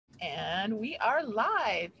And we are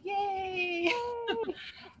live. Yay! Yay!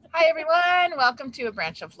 Hi, everyone. Welcome to A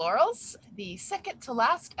Branch of Laurels, the second to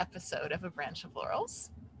last episode of A Branch of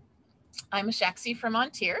Laurels. I'm Shaxi from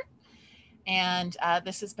Ontier, and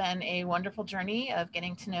this has been a wonderful journey of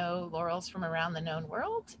getting to know Laurels from around the known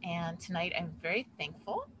world. And tonight I'm very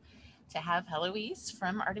thankful to have Heloys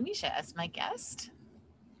from Artemisia as my guest.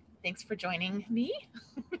 Thanks for joining me.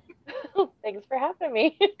 Thanks for having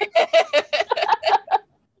me.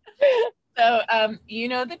 You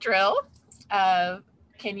know the drill. Uh,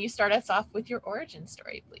 can you start us off with your origin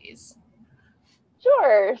story, please?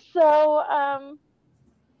 Sure. It's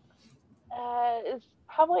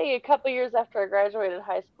probably a couple years after I graduated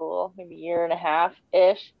high school, maybe a year and a half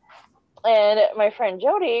ish. And my friend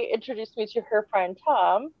Jody introduced me to her friend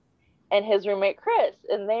Tom and his roommate Chris,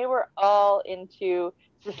 and they were all into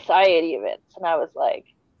society events. And I was like,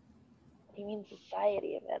 "What do you mean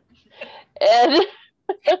society events?" And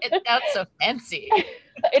It sounds so fancy.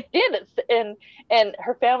 it did, and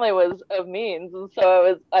her family was of means, and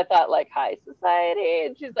so I thought like high society,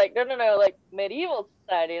 and she's like, no, like medieval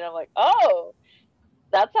society, and I'm like, oh,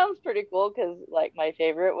 that sounds pretty cool, because like my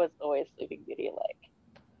favorite was always Sleeping Beauty.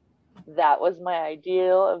 Like that was my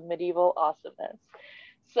ideal of medieval awesomeness.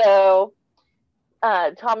 So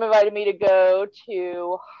Tom invited me to go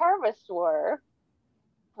to Harvest War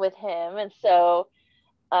with him, and so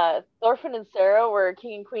Thorfinn and Sarah were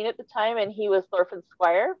king and queen at the time, and he was Thorfinn's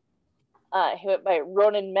squire. He went by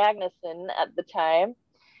Ronan Magnuson at the time.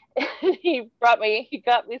 He got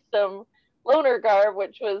me some loner garb,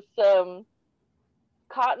 which was some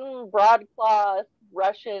cotton broadcloth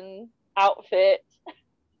Russian outfit.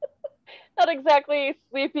 Not exactly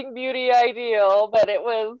Sleeping Beauty ideal, but it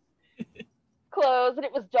was clothes, and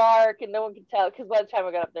it was dark and no one could tell, because by the time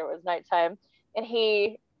I got up there it was nighttime. And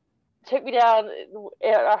he took me down.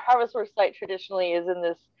 Our harvest work site traditionally is in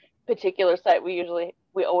this particular site we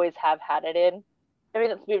always have had it in. I mean,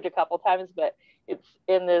 it's moved a couple times, but it's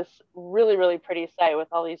in this really, really pretty site with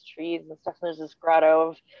all these trees and stuff. And there's this grotto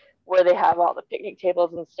of where they have all the picnic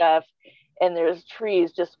tables and stuff, and there's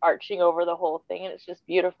trees just arching over the whole thing, and it's just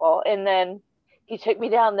beautiful. And then he took me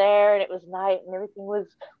down there, and it was night, and everything was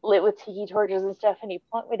lit with tiki torches and stuff, and he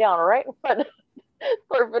plunked me down right in front of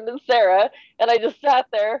Corbin and Sarah, and I just sat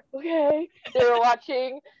there. Okay, they were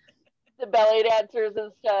watching the belly dancers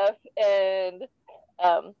and stuff, and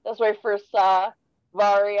that's where I first saw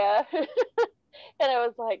Varia, and I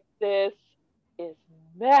was like, "This is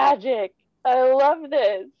magic! I love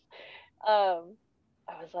this." I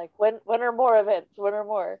was like, "When are more events? When are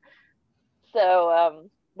more?" So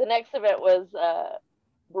the next event was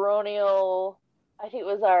Baronial. I think it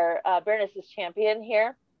was our Baroness's champion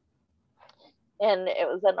here, and it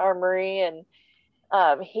was an armory, and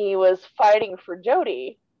he was fighting for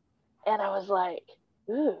Jody, and I was like,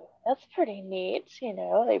 "Ooh, that's pretty neat."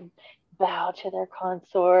 They bow to their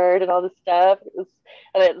consort and all this stuff.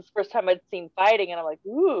 And it was the first time I'd seen fighting, and I'm like,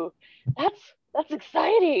 "Ooh, that's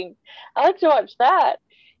exciting. I like to watch that."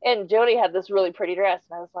 And Jody had this really pretty dress,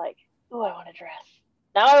 and I was like, "Ooh, I want a dress.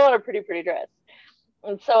 Now I want a pretty, pretty dress."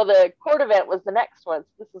 And so the court event was the next one.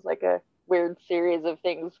 So this is like a weird series of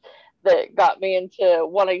things that got me into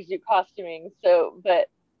wanting to do costuming. So, but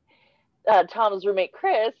Tom's roommate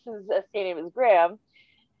Chris, whose name is Graham,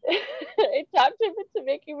 I talked him into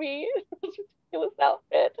making me this ridiculous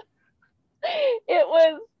outfit. It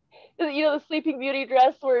was, the Sleeping Beauty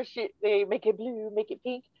dress where they make it blue, make it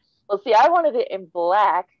pink. Well, see, I wanted it in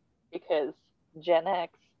black because Gen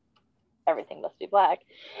X, everything must be black.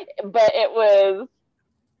 But it was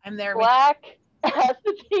I'm there with black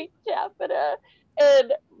acetate taffeta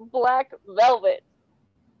and black velvet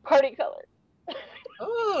party color. you.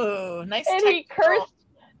 Ooh, nice And he technical. cursed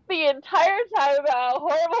the entire time about how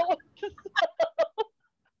horrible. It's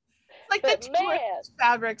like the But two man, worst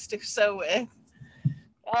fabrics to sew with.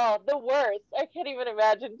 oh, the worst. I can't even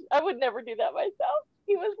imagine. I would never do that myself.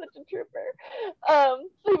 He was such a trooper. So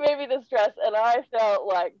he made me this dress, and I felt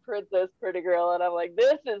like Princess Pretty Girl, and I'm like,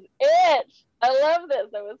 this is it. I love this.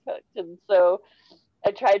 I was hooked, and so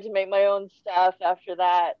I tried to make my own stuff after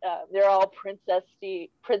that. They're all princess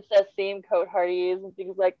themed coat hardies and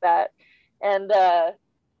things like that. And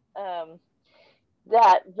um,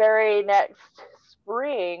 that very next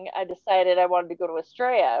spring, I decided I wanted to go to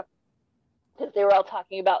Australia, because they were all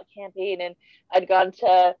talking about camping, and I'd gone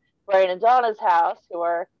to Brian and Donna's house, who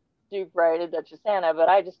are Duke, Brian, and Duchess Anna, but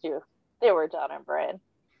I just do. They were Donna and Brian.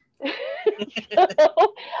 So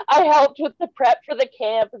I helped with the prep for the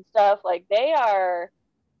camp and stuff. Like, they are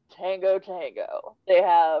tango. They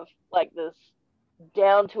have like this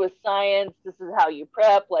down to a science. This is how you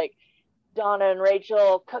prep. Like, Donna and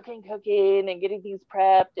Rachel cooking and getting things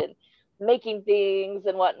prepped and making things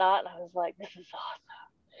and whatnot. And I was like, this is awesome.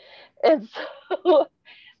 And so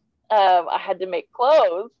I had to make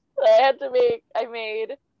clothes. I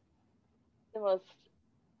made the most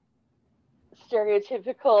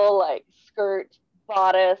stereotypical like skirt,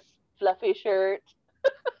 bodice, fluffy shirt,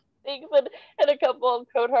 things, and a couple of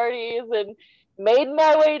coat hardies, and made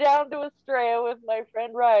my way down to Estrella with my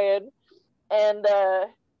friend Ryan. And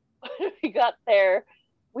when we got there,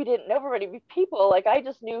 we didn't know very many people. Like, I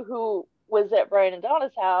just knew who was at Brian and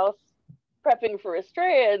Donna's house prepping for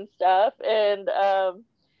Estrella and stuff. And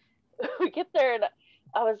we get there, and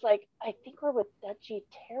I was like, I think we're with Duchy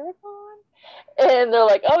Tarragon. And they're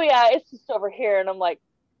like, oh, yeah, it's just over here. And I'm like,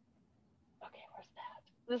 okay, where's that?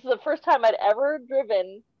 This is the first time I'd ever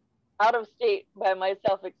driven out of state by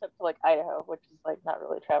myself, except to like Idaho, which is like not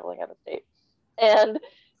really traveling out of state. And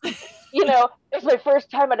you know, it was my first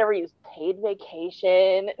time I'd ever used paid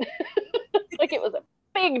vacation. Like, it was a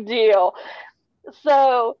big deal.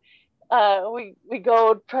 So we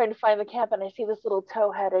go trying to find the camp, and I see this little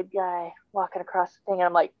tow-headed guy walking across the thing, and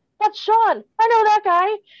I'm like, that's Sean. I know that guy.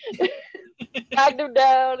 Tagged him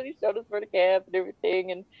down, and he showed us where to camp and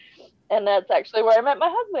everything, and that's actually where I met my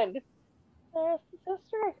husband. That's the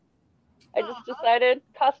history. I just decided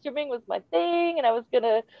costuming was my thing, and I was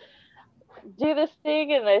gonna do this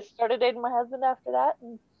thing, and I started dating my husband after that.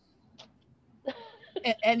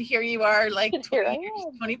 And here you are, like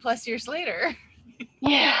 20 plus years later.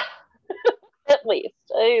 Yeah, at least.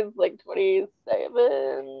 I was like 27-ish.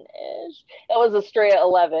 That was Estrella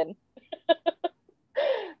 11.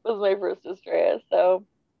 Was my first Estrella. So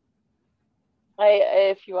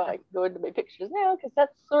if you want, I can go into my pictures now, because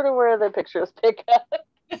that's sort of where the pictures pick up.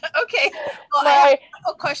 Okay. Well, I have a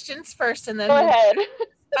couple questions first, and then go ahead.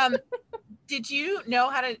 Did you know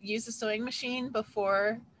how to use a sewing machine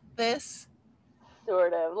before this?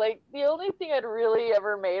 Sort of. Like, the only thing I'd really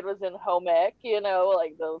ever made was in home ec,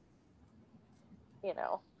 like those,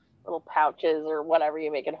 little pouches or whatever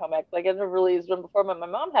you make in home ec. Like, I never really used one before, but my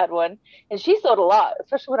mom had one, and she sewed a lot,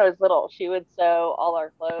 especially when I was little. She would sew all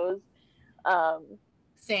our clothes.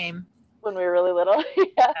 Same. When we were really little.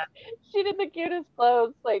 Yeah. She did the cutest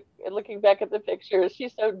clothes. Like, looking back at the pictures, she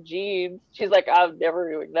sewed jeans. She's like, I'm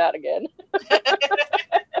never doing that again.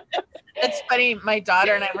 It's funny. My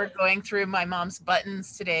daughter and I were going through my mom's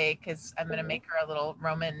buttons today, because I'm going to make her a little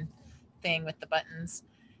Roman thing with the buttons.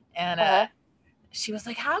 And she was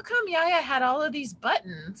like, how come Yaya had all of these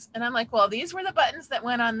buttons? And I'm like, well, these were the buttons that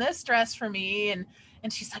went on this dress for me. And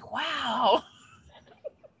she's like, wow.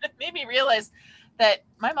 It made me realize that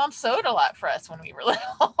my mom sewed a lot for us when we were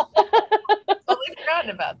little. Totally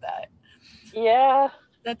forgotten about that. Yeah.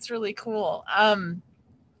 That's really cool.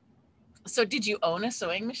 So did you own a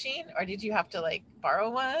sewing machine, or did you have to like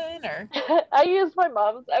borrow one, or? I used my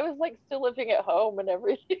mom's. I was like still living at home and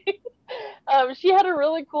everything. She had a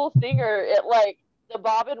really cool singer. It like the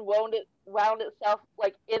bobbin wound itself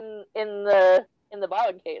like in the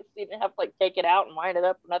bobbin case. You didn't have to like take it out and wind it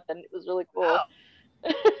up or nothing. It was really cool.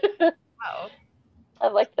 Wow. I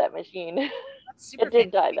liked that machine. That's super it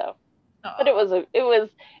did die though. Aww. But it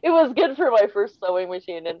was good for my first sewing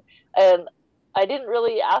machine, and I didn't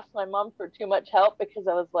really ask my mom for too much help, because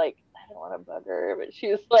I was like, I don't want to bug her, but she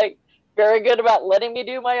was like very good about letting me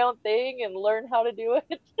do my own thing and learn how to do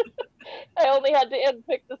it. I only had to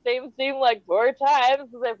unpick the same seam like 4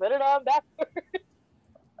 times as I put it on backwards.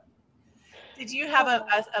 Did you have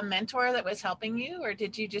a mentor that was helping you, or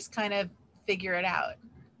did you just kind of figure it out?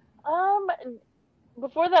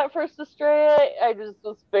 Before that first Estrella, I just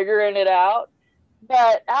was figuring it out.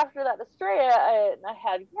 But after that Estrella, I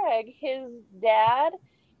had Greg, his dad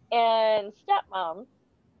and stepmom,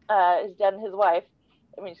 his dad and his wife.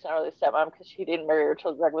 I mean, she's not really a stepmom because she didn't marry her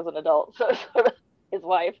until Greg was an adult, so sort of his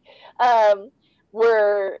wife,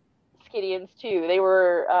 were Scythians too. They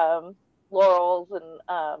were Laurels,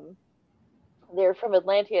 and they're from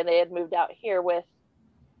Atlanta, and they had moved out here with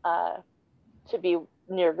to be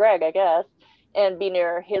near Greg, I guess, and be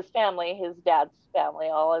near his family. His dad's family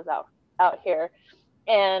all is out here.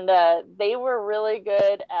 And they were really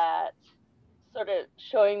good at sort of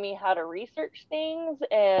showing me how to research things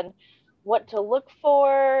and what to look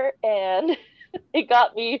for. And they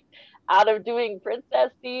got me out of doing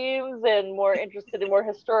princess themes and more interested in more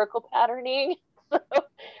historical patterning. So,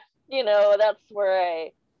 that's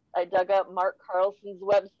where I dug up Mark Carlson's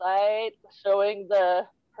website showing the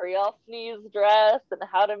Perialsnes dress and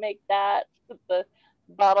how to make that with the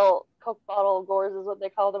Coke bottle gores is what they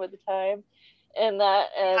called them at the time. And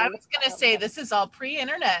I was going to say, this is all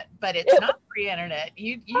pre-internet, but it's not pre-internet.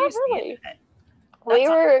 You use the internet.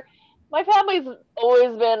 My family's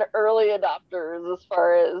always been early adopters as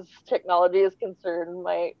far as technology is concerned.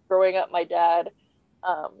 My growing up, my dad,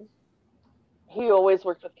 um, he always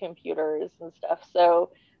worked with computers and stuff.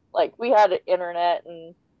 So like we had internet,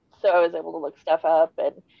 and so I was able to look stuff up.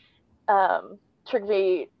 And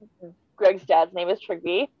Trigby, Greg's dad's name is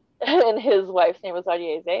Trigby, and his wife's name was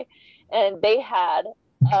Agnese, and they had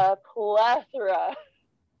a plethora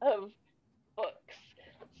of books,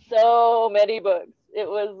 so many books. It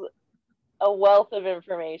was a wealth of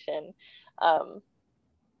information. Um,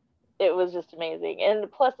 it was just amazing.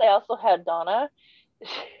 And plus, I also had Donna,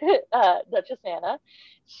 Duchess Anna.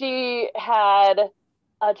 She had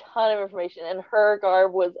a ton of information, and her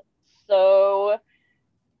garb was so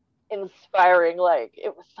inspiring. Like,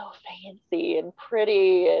 it was so fancy and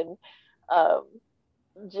pretty, and um,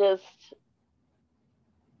 just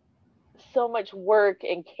so much work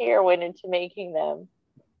and care went into making them.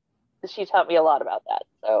 She taught me a lot about that.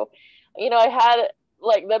 So, I had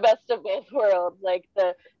like the best of both worlds, like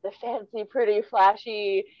the fancy, pretty,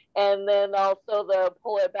 flashy, and then also the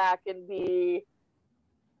pull it back and be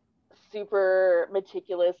super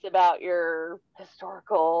meticulous about your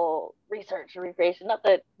historical research and recreation. Not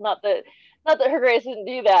that her Grace didn't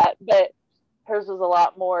do that, but hers was a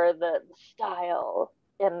lot more the style,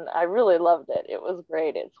 and I really loved it. It was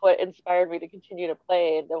great. It's what inspired me to continue to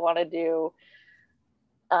play and to want to do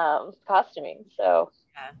costuming. So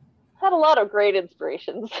Yeah. had a lot of great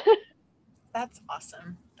inspirations. That's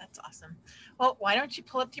awesome. That's awesome. Well, why don't you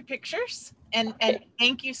pull up your pictures? And Okay.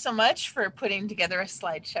 thank you so much for putting together a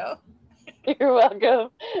slideshow. You're welcome.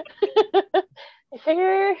 I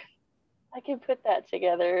figure I can put that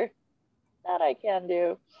together. That I can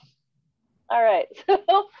do. All right.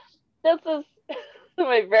 So this is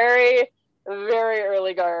my very, very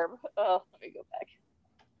early garb. Oh, let me go back.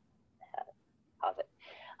 Pause it.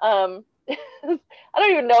 I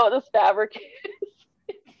don't even know what this fabric is.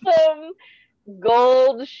 It's some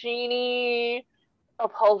gold sheeny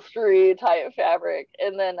upholstery type fabric,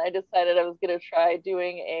 and then I decided I was going to try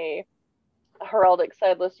doing a heraldic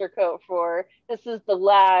side lister coat for this is the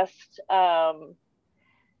last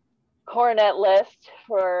coronet list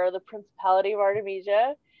for the Principality of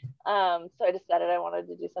Artemisia. So I decided I wanted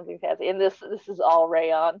to do something fancy, and this is all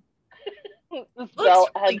rayon. This Looks belt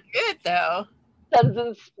really had good though. Suns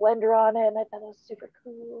and Splendor on it, and I thought it was super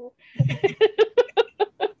cool.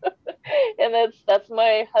 And that's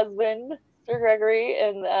my husband, Sir Gregory,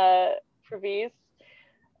 and Trevis.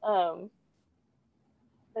 Um,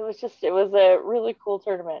 it was a really cool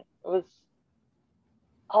tournament. It was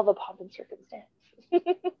all the pomp and circumstance.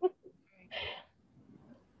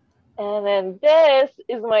 And then this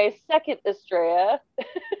is my second Estrella,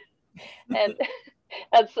 and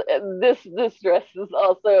this dress is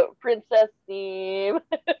also princess theme,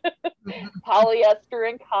 polyester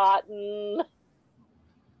and cotton.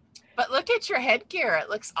 But look at your headgear. It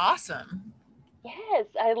looks awesome. Yes,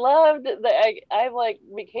 I loved that. I like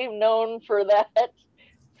became known for that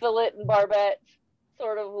fillet and barbette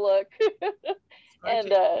sort of look.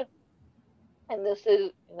 and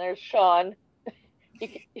there's Sean.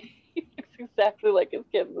 He looks exactly like his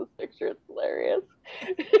kid in this picture. It's hilarious.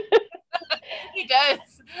 He does.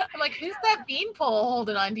 I'm like, who's that beanpole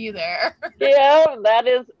holding on to you there? Yeah, that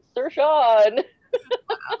is Sir Sean.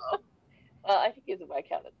 Wow. Well, I think he's a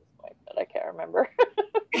Viscount at this point, but I can't remember.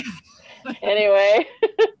 Anyway,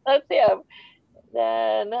 that's him.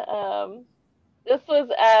 Then this was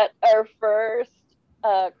at our first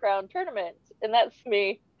crown tournament, and that's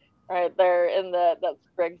me right there. And that's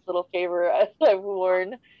Greg's little favorite I've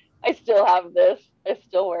worn. I still have this. I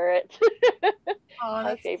still wear it. Oh, My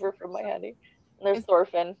that's favorite from my honey. And there's is,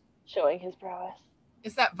 Thorfinn showing his prowess.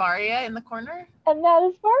 is that Varia in the corner? And that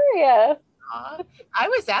is Maria. Aw. I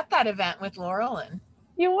was at that event with Laurel and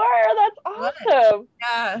You were. That's awesome.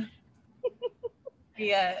 yeah.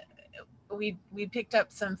 Yeah. We picked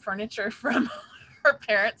up some furniture from her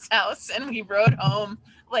parents' house and we rode home.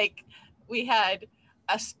 Like we had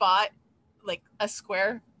a spot, like a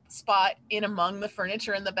square spot in among the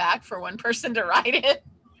furniture in the back for one person to ride in.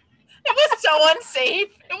 It was so unsafe.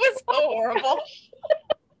 It was so horrible.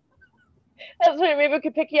 That's why maybe we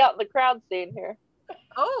could pick you out in the crowd scene here.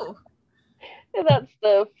 Oh. And that's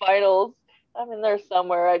the finals. I mean, there's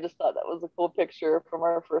somewhere. I just thought that was a cool picture from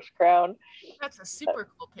our first crown. That's a super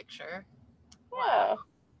cool picture. Yeah. Wow.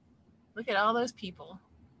 Look at all those people.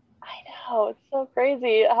 I know. It's so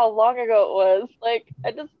crazy how long ago it was. Like,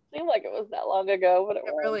 it doesn't seem like it was that long ago, but it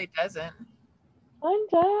was. Really doesn't. Fun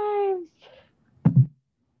times.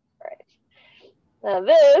 Right. Now,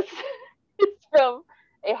 this is from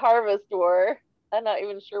a Harvest War. I'm not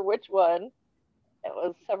even sure which one. it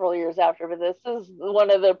was several years after, but this is one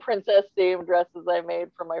of the princess themed dresses I made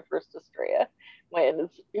for my first Estrella. When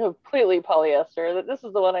it's completely polyester. That this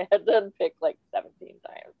is the one I had done pick like 17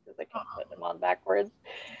 times because I kept putting them on backwards.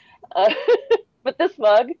 Uh, but this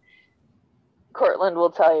mug, Cortland will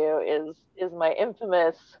tell you, is my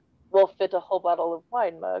infamous "will fit a whole bottle of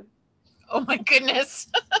wine" mug. Oh my goodness.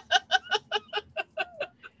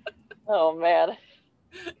 Oh man,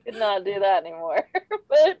 could not do that anymore.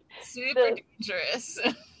 But Super dangerous.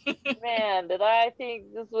 Man, did I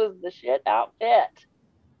think this was the shit outfit.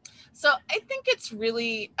 So I think it's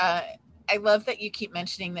really, I love that you keep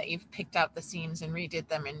mentioning that you've picked out the seams and redid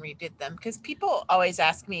them, because people always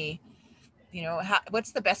ask me,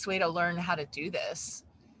 what's the best way to learn how to do this?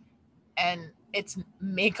 And it's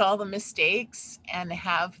make all the mistakes and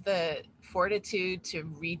have the fortitude to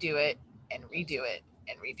redo it and redo it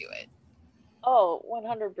and redo it. Oh,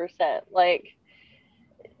 100%. Like,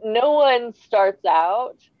 no one starts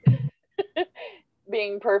out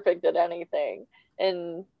being perfect at anything.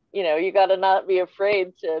 And, you got to not be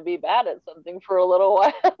afraid to be bad at something for a little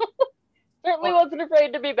while. Certainly wasn't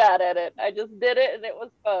afraid to be bad at it. I just did it and it was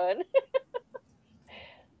fun.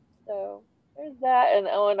 So there's that. And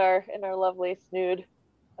in our lovely snood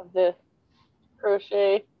of the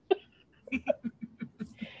crochet.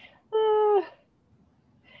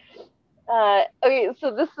 Okay,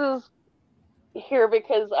 so this is here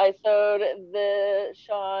because I sewed the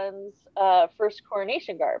Sean's first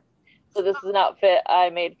coronation garb. So this is an outfit I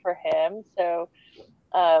made for him. So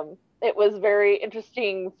it was very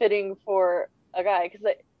interesting fitting for a guy because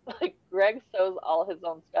like Greg sews all his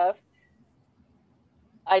own stuff.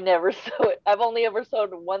 I never sew it. I've only ever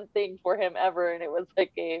sewed one thing for him ever, and it was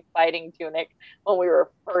like a fighting tunic when we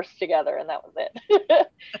were first together, and that was it.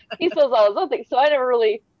 He sews all his own things, so I never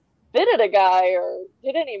really fitted a guy or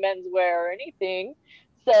did any menswear or anything.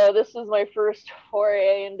 So this was my first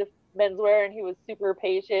foray into menswear, and he was super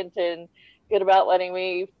patient and good about letting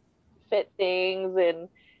me fit things and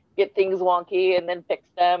get things wonky and then fix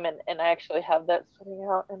them. And I actually have that sitting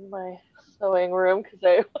out in my sewing room because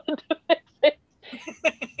I wanted to fix it.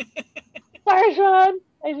 Sorry, Sean.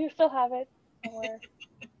 I do still have it somewhere.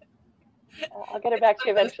 I'll get it back to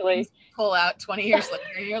you eventually. Pull out 20 years later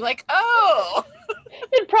and you're like, oh.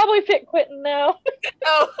 It'd probably fit Quentin now.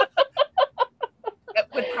 Oh. That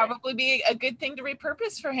would probably be a good thing to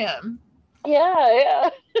repurpose for him. Yeah.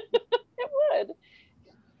 It would.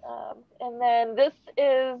 And then this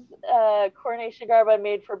is a coronation garb I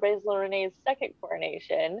made for Basil Renee's second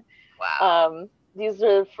coronation. Wow. These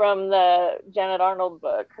are from the Janet Arnold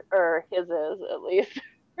book, or his is at least.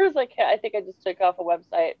 Hers, I think I just took off a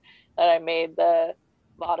website that I made the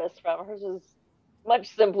bodice from. Hers is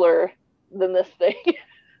much simpler than this thing.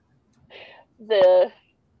 It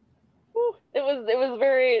was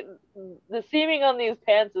very, the seaming on these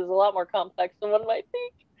pants is a lot more complex than one might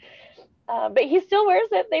think. But he still wears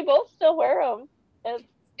it. They both still wear them.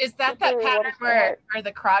 Is that pattern where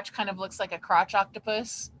the crotch kind of looks like a crotch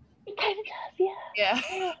octopus? It kind of does, yeah.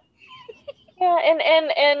 Yeah,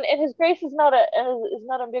 and his Grace is not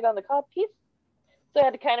a big on the cod piece, so I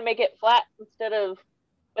had to kind of make it flat instead of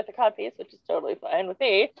with a cod piece, which is totally fine with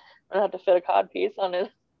me. I don't have to fit a cod piece on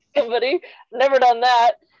somebody. Never done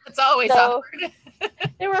that. It's always awkward.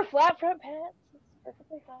 They were flat front pants. It's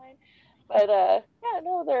perfectly fine. But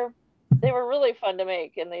they were really fun to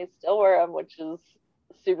make, and they still wear them, which is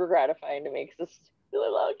super gratifying to me because this is a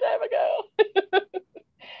really long time ago.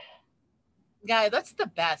 Yeah, that's the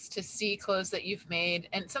best, to see clothes that you've made,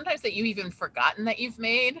 and sometimes that you've even forgotten that you've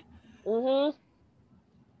made. Well,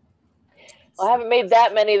 I haven't made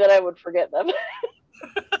that many that I would forget them.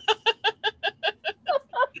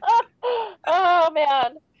 Oh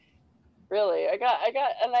man, really?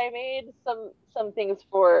 I made some things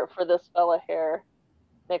for this fella here,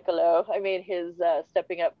 Niccolo. I made his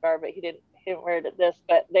stepping up garb, but he didn't wear it at this.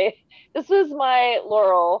 But this was my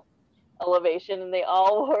Laurel elevation, and they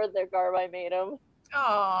all wore their garb I made them.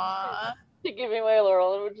 Aww. To give me my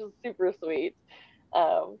Laurel, which is super sweet.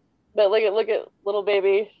 But look at little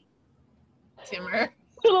baby Timmer.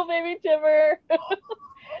 Little baby Timmer. They're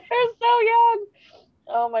so young.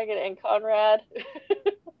 Oh my god, and Conrad.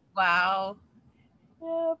 Wow.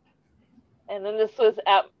 Yep. And then this was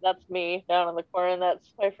that's me down in the corner, and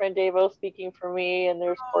that's my friend Davo speaking for me, and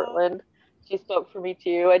there's Portland. She spoke for me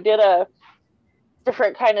too. I did a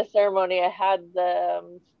different kind of ceremony. I had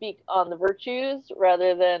them speak on the virtues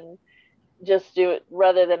rather than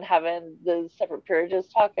having the separate peerages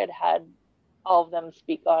talk. I'd had all of them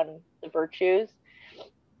speak on the virtues,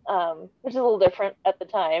 which is a little different at the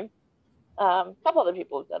time. A couple other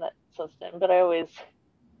people have done it since then, but I always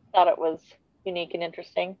thought it was unique and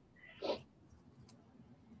interesting.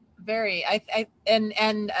 Very. And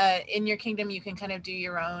in your kingdom, you can kind of do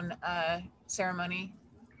your own ceremony.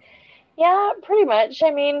 Yeah, pretty much.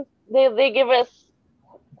 I mean, they give us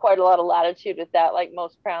quite a lot of latitude with that, like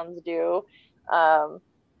most crowns do. Um,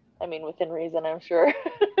 I mean, within reason, I'm sure.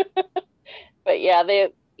 But yeah, they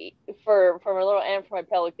for my little and for my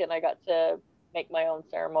pelican, I got to make my own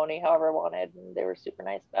ceremony however I wanted, and they were super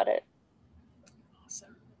nice about it.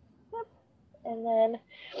 Awesome. Yep. And then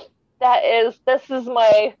this is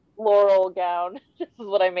my laurel gown. This is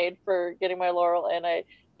what I made for getting my laurel, and I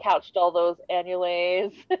couched all those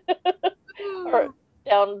annulays or Ooh,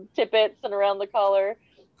 down tippets and around the collar.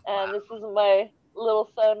 And this wow. is my little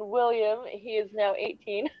son William. He is now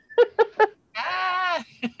 18 Ah!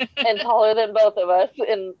 and taller than both of us,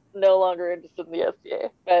 and no longer interested in the SDA.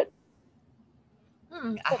 But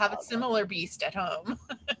I it's have a all similar beast at home.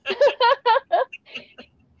 good.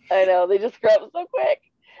 I know they just grow up so quick.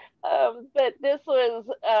 But this was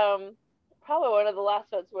probably one of the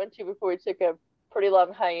last ones we went to before we took a pretty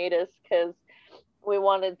long hiatus because we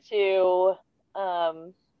wanted to,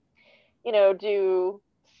 um, do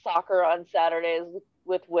soccer on Saturdays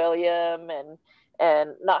with William and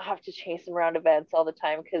not have to chase him around events all the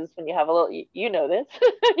time. Because when you have a little, you know this,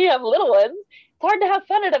 you have little ones, it's hard to have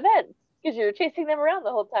fun at events because you're chasing them around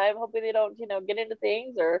the whole time, hoping they don't, get into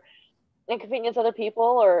things or inconvenience other people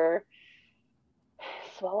or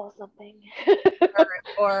swallow something.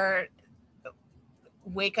 Or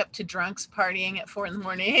wake up to drunks partying at 4 in the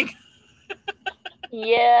morning.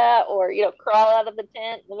 Yeah, or crawl out of the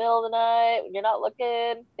tent in the middle of the night when you're not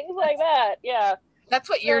looking, things like That's that. Yeah. that's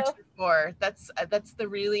what yurts So are for. That's the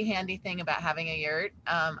really handy thing about having a yurt.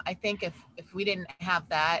 I think if we didn't have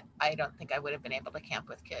that, I don't think I would have been able to camp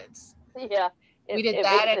with kids. yeah, We it did it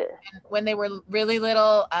that, makes it. and when they were really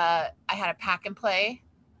little, I had a pack and play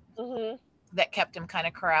Hmm. that kept him kind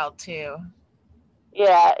of corralled too.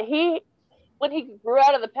 Yeah, he when he grew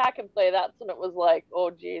out of the pack and play, that's when it was like,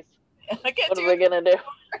 oh geez, I can't what are do we gonna do?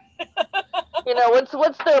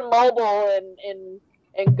 Once they're mobile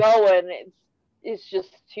and going, it's just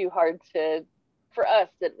too hard to, for us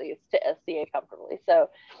at least, to SCA comfortably. So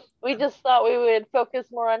we it. just thought we would focus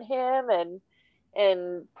more on him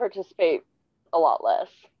and participate a lot less.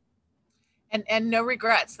 And no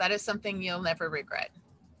regrets. That is something you'll never regret.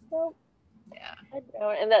 So Yeah. I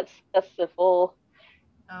don't, and that's the full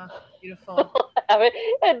Oh, beautiful. habit.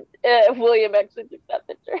 And William actually took that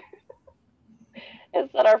picture.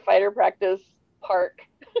 It's at our fighter practice park.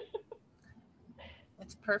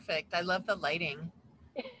 It's perfect. I love the lighting.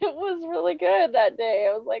 It was really good that day.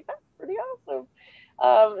 I was like, that's pretty awesome.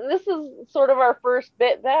 This is sort of our first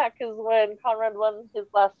bit back because when Conrad won his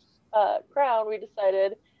last crown, we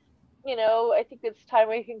decided, I think it's time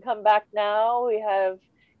we can come back now. We have,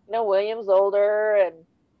 William's older and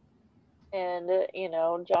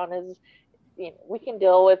John is, we can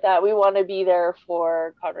deal with that. We want to be there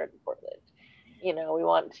for Conrad and Portland. We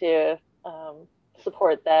want to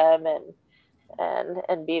support them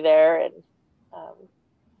and be there and um,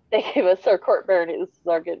 they gave us our court baronies. This is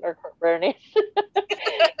our court baronies.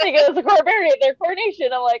 They gave us a court barony at their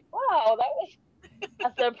coronation. I'm like, wow, that was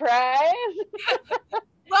a surprise.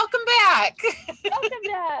 Welcome back. Welcome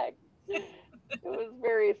back. It was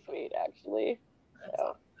very sweet, actually. That's So,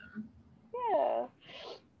 awesome.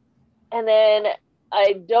 yeah. And then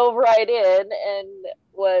I dove right in and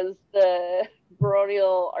was the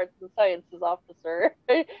baronial arts and sciences officer.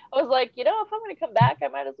 I was like, if I'm going to come back, I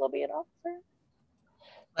might as well be an officer.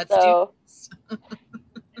 Let's do So, this.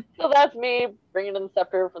 so that's me bringing in the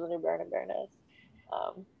scepter for the new Baron and Baroness.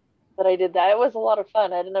 But I did that. It was a lot of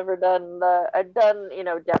fun. I'd done,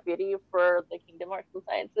 deputy for the Kingdom Arts and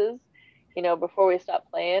Sciences, before we stopped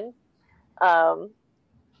playing. And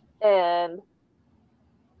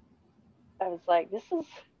I was like, this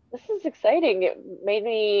is exciting. It made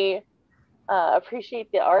me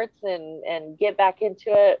appreciate the arts and get back into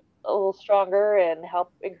it a little stronger and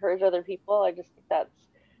help encourage other people. I just think that's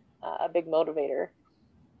a big motivator.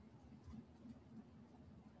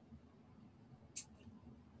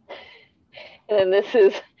 And then this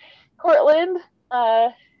is Cortland,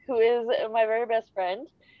 who is my very best friend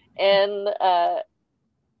and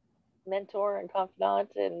mentor and confidant,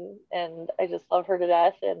 and I just love her to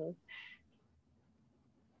death. And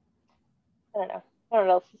I don't know, I don't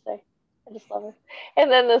know what else to say. I just love her.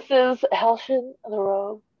 And then this is Helshin, the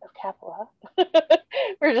Rogue of Capua.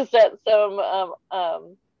 We're just at some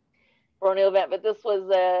baronial event, but this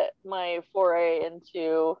was my foray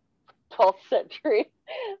into 12th century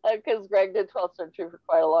because Greg did 12th century for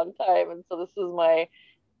quite a long time, and so this is my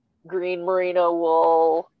green merino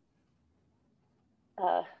wool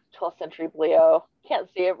 12th century bleo. Can't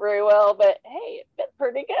see it very well, but hey, it fit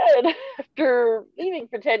pretty good after leaving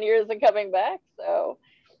for 10 years and coming back. So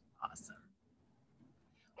Awesome.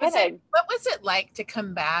 kind What was it like to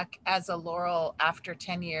come back as a Laurel after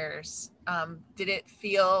 10 years? Did it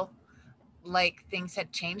feel like things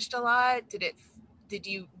had changed a lot? Did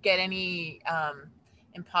you get any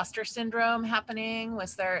imposter syndrome happening?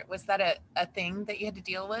 Was that a thing that you had to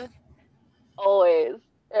deal with? always,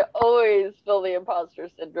 I always feel the imposter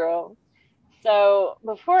syndrome. So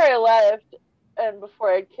before I left and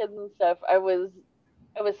before I had kids and stuff, I was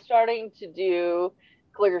starting to do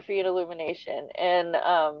calligraphy and illumination, and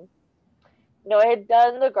I had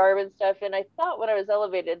done the garment stuff, and I thought when I was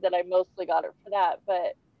elevated that I mostly got it for that.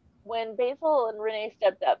 But when Basil and Renee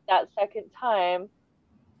stepped up that second time,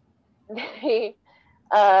 they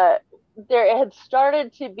uh, there had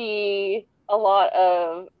started to be a lot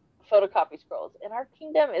of photocopy scrolls, and our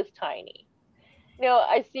kingdom is tiny.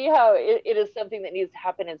 I see how it is something that needs to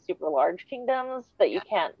happen in super large kingdoms, that you Yeah.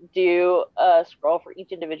 can't do a scroll for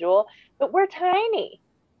each individual, but we're tiny.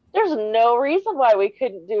 There's no reason why we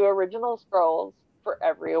couldn't do original scrolls for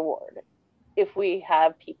every award if we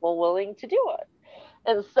have people willing to do it.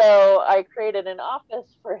 And so I created an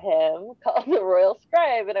office for him called the Royal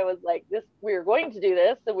Scribe. And I was like, we are going to do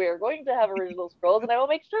this, and we are going to have original scrolls, and I will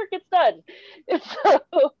make sure it gets done. And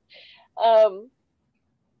so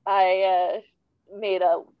I made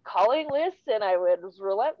a calling list, and I was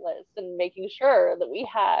relentless in making sure that we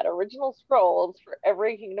had original scrolls for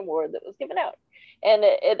every Kingdom Award that was given out. And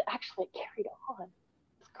it actually carried on.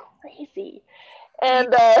 It's crazy. So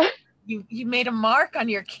And you made a mark on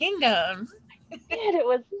your kingdom. it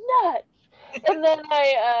was nuts. And then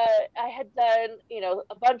I had done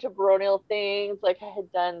a bunch of baronial things, like I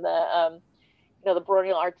had done the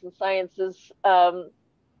baronial arts and sciences,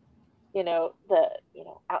 the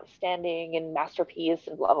outstanding and masterpiece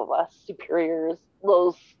and blah blah blah superiors,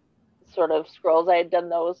 those sort of scrolls. I had done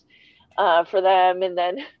those for them, and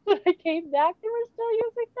then when I came back, they were still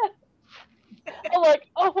using them. I'm like,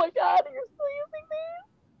 oh my god, you're still using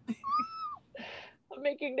these? I'm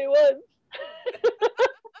making new ones.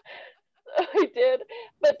 I did,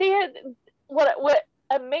 but they had what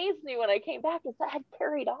amazed me when I came back is that had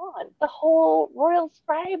carried on. The whole Royal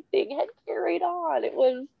Scribe thing had carried on. It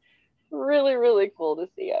was really, really cool to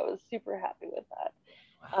see. I was super happy with that.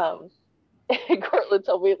 Wow. And Cortland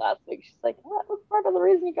told me last week, she's like, "Oh, that was part of the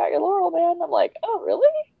reason you got your laurel, man." I'm like, "Oh, really?"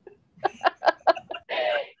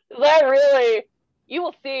 That really, you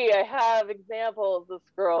will see. I have examples of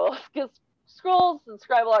scrolls, because scrolls and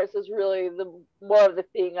scribal arts is really the more of the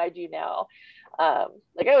thing I do now.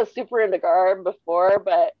 Like I was super into garb before,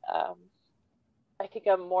 but I think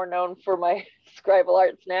I'm more known for my scribal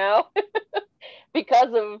arts now because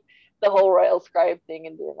of the whole royal scribe thing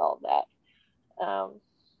and doing all of that.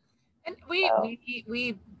 And So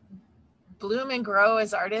we bloom and grow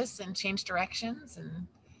as artists and change directions and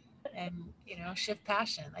shift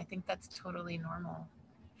passion. I think that's totally normal.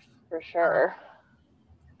 for Um, sure.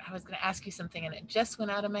 I was going to ask you something and it just went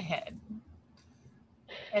out of my head.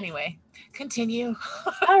 Anyway, continue.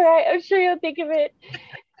 All right, I'm sure you'll think of it.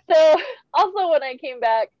 So also when I came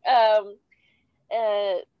back, uh,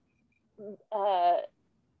 uh,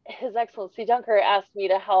 His Excellency Junker asked me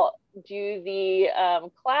to help do the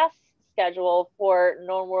class schedule for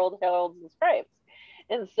known world heralds and scribes.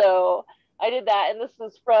 And so I did that. And this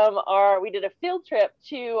was we did a field trip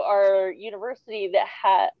to our university the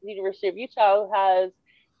University of Utah, who has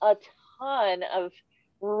a ton of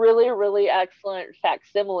really, really excellent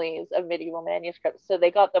facsimiles of medieval manuscripts. So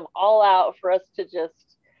they got them all out for us to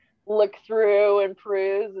just look through and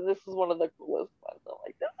peruse. And this is one of the coolest ones. I'm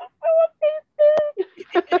like, this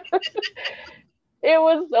is so amazing. It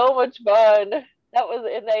was so much fun. That was,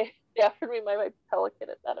 and they offered me my pelican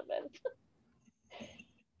at that event.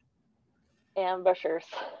 Ambushers.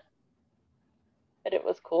 And it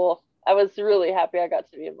was cool. I was really happy I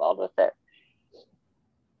got to be involved with it.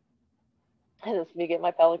 And it's me getting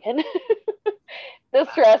my pelican. This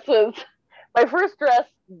dress was my first dress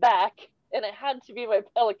back, and it had to be my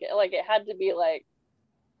pelican. Like it had to be like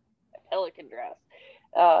a pelican dress.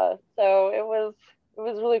 So it was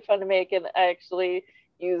really fun to make, and I actually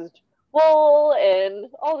used wool and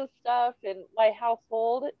all this stuff. And my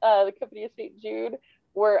household, the company of St. Jude,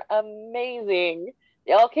 were amazing.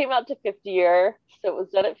 They all came out to 50 year, so it was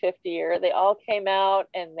done at 50 year. They all came out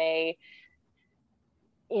and they,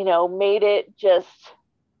 made it just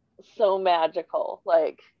so magical.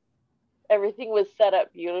 Like everything was set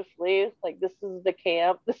up beautifully. Like this is the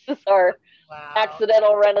camp. This is our Wow.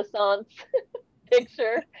 accidental Renaissance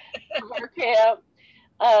picture of our camp.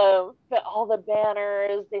 But all the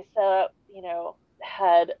banners they set up,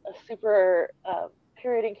 had a super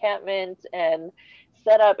period encampment and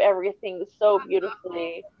set up everything so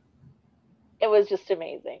beautifully. It was just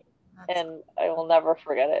amazing. That's, And I will never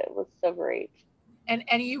forget it. It was so great. and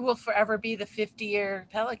you will forever be the 50-year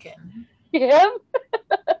pelican. Yeah,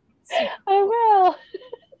 Super I cool. will.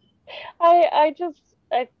 I just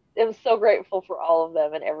I am so grateful for all of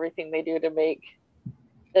them and everything they do to make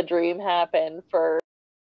the dream happen for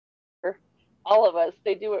all of us.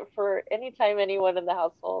 They do it for anytime anyone in the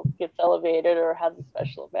household gets elevated or has a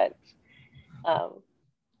special event. Um,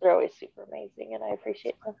 they're always super amazing, and I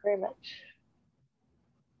appreciate them very much.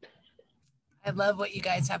 I love what you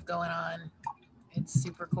guys have going on. It's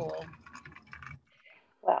super cool.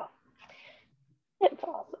 Wow, it's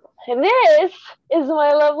awesome. And this is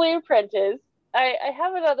my lovely apprentice. I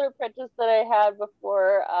have another apprentice that I had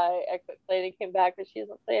before I quit playing and came back, but she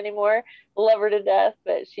doesn't play anymore. Love her to death,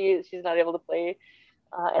 but she's not able to play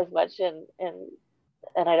as much, and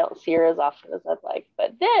I don't see her as often as I'd like.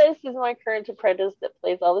 But this is my current apprentice that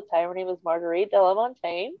plays all the time. Her name is Marguerite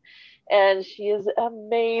Delamontagne, and she is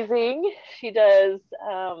amazing. She does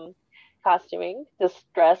costuming. This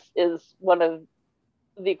dress is one of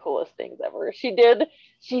the coolest things ever. She did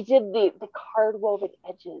the card woven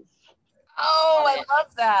edges Oh, on I it.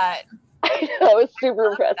 love that. I was super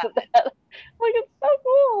impressed with that. I'm like, it's so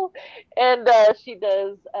cool. And she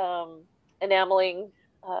does enameling,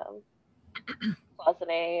 um,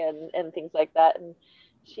 cloisonne and things like that. And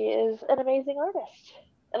she is an amazing artist.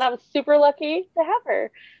 And I'm super lucky to have her.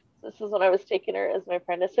 So this is when I was taking her as my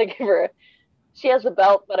apprentice. I gave her, she has a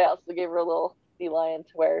belt, but I also gave her a little sea lion to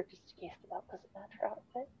wear just in case the belt doesn't match her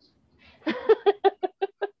outfit.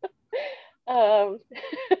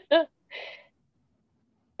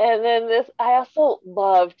 And then this, I also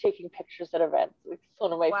love taking pictures at events. It's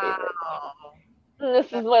one of my favorite things. Wow. And this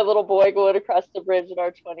is That, my little boy going across the bridge at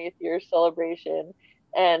our 20th year celebration.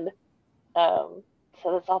 And um,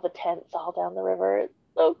 so that's all the tents all down the river. It's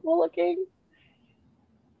so cool looking.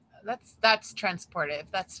 that's transportive.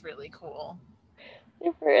 That's really cool.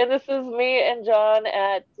 Super. And this is me and John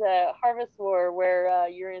at Harvest War, where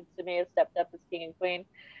Yuri and Samia stepped up as king and queen.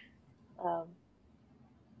 Um,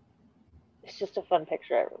 it's just a fun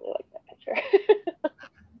picture. I really like that picture.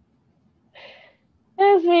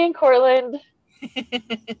 There's me and Cortland.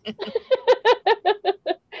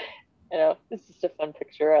 You know, it's just a fun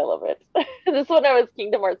picture. I love it. This one I was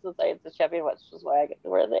Kingdom Hearts and Science of Champion, which is why I get to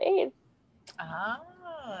wear the AIDS. Ah.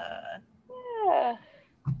 Yeah.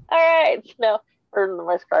 All right. Now, for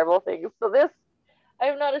my scribble things. So this,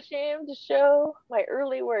 I'm not ashamed to show my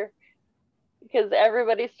early work because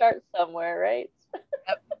everybody starts somewhere, right?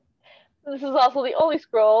 Yep. This is also the only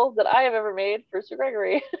scroll that I have ever made for Sir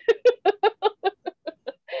Gregory.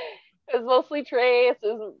 It was mostly trace. It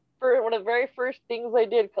was for one of the very first things I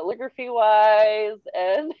did calligraphy wise,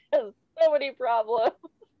 and has so many problems.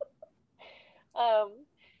 Um,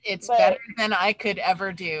 It's better but than I could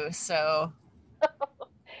ever do. So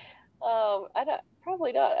I don't,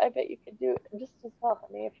 probably not. I bet you could do it just as well,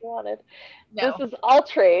 honey, if you wanted. This no. is all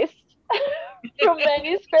traced from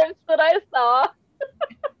manuscripts that I saw.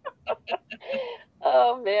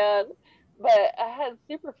 Oh man. But I had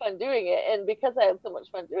super fun doing it. And because I had so much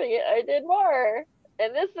fun doing it, I did more.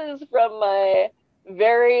 And this is from my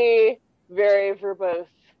very, very verbose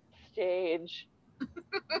stage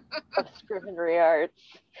of scrivenery arts.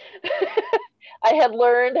 I had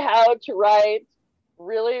learned how to write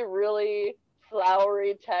really, really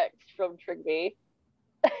flowery text from Trigby.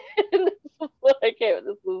 And this is what I came.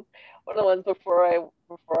 This was one of the ones before I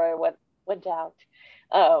went out.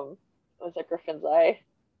 It was a Griffin's Eye,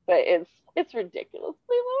 but it's ridiculously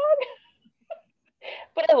long.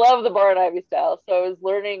 But I love the Bar and Ivy style. So I was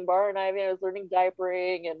learning Bar and Ivy. I was learning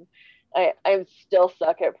diapering, and I'm still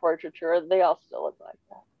stuck at portraiture. They all still look like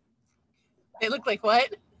that. They look like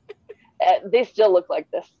what? They still look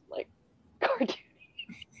like this, like cartoon.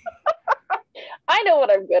 I know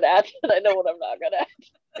what I'm good at, and I know what I'm not good at.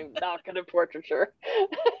 I'm not good at portraiture,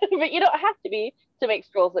 but you don't have to be to make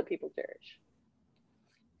scrolls that people cherish.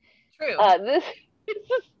 True. This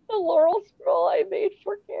is the Laurel scroll I made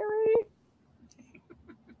for Carrie.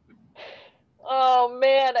 Oh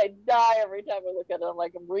man, I die every time I look at it. I'm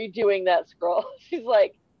like, I'm redoing that scroll. She's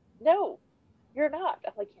like, no, you're not.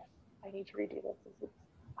 I'm like, yes, I need to redo this. This is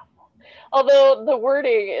awful. Although the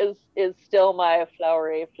wording is still my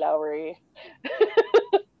flowery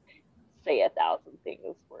say 1,000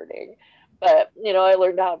 things wording. But I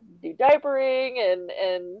learned how to do diapering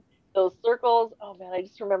and those circles. Oh man, I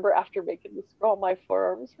just remember after making the scroll, my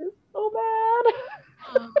forearms hurt so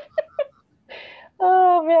bad.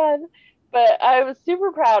 Oh man. But I was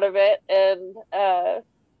super proud of it, and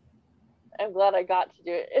I'm glad I got to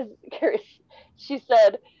do it. Is Carrie, she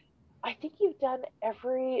said, I think you've done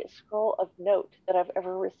every scroll of note that I've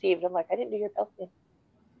ever received. I'm like, I didn't do your Pelton.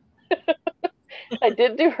 I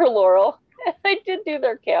did do her Laurel. I did do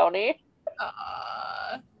their county.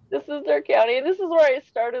 This is their county. And this is where I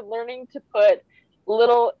started learning to put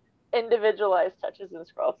little individualized touches in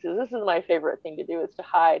scrolls, because this is my favorite thing to do, is to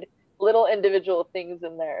hide little individual things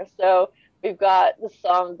in there. So we've got the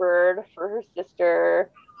songbird for her sister.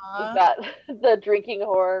 We've got the drinking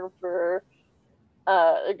horn for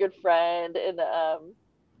a good friend, and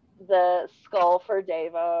the skull for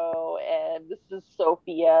Davo, and this is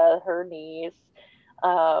Sophia, her niece.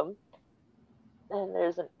 And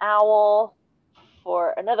there's an owl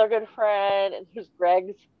for another good friend, and there's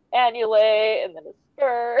Greg's annulate, and then a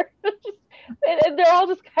spur. And they're all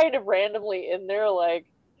just kind of randomly in there, like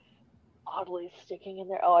oddly sticking in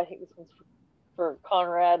there. Oh, I think this one's for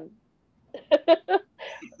Conrad.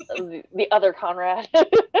 the other Conrad.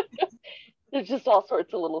 There's just all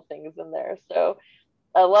sorts of little things in there. So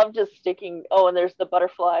I love just sticking. Oh, and there's the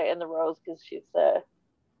butterfly and the rose, because she's the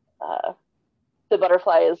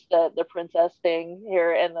butterfly is the princess thing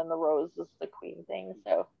here, and then the rose is the queen thing.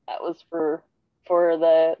 So that was for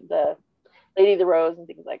the Lady the Rose and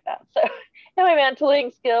things like that. So, and my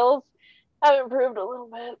mantling skills have improved a little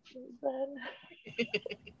bit since then.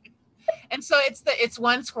 And so it's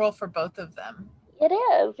one scroll for both of them. It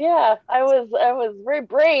is, yeah. I was very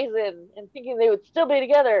brazen and thinking they would still be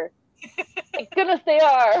together. Thank goodness they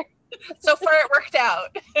are. So far it worked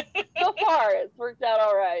out. So far it's worked out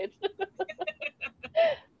all right.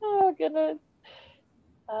 Oh goodness.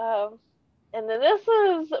 And then this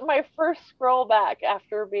is my first scroll back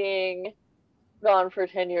after being gone for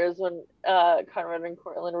 10 years, when Conrad and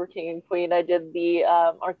Cortland were king and queen. I did the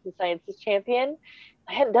Arts and Sciences champion.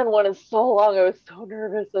 I hadn't done one in so long. I was so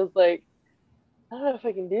nervous. I was like, I don't know if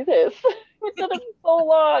I can do this. It's been so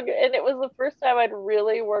long. And it was the first time I'd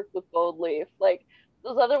really worked with gold leaf. Like,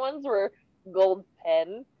 those other ones were gold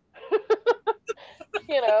pen,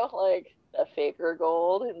 like a faker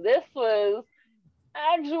gold. And this was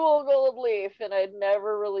actual gold leaf, and I'd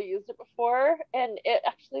never really used it before. And it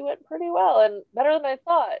actually went pretty well, and better than I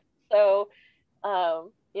thought. So,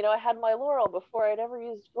 I had my Laurel before I'd ever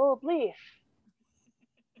used gold leaf.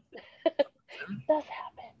 It does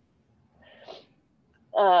happen.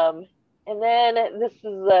 And then this is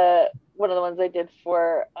one of the ones I did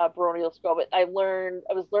for Baronial Scroll, but I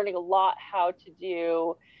was learning a lot how to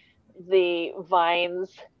do the vines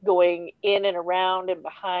going in and around and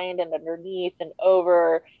behind and underneath and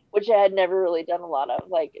over, which I had never really done a lot of.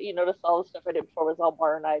 Like, you notice all the stuff I did before was all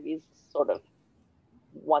Bar and Ivy's sort of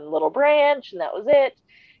one little branch, and that was it.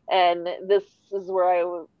 And this is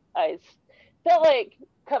where I felt like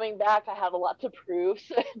coming back, I had a lot to prove,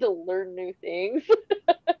 so I had to learn new things.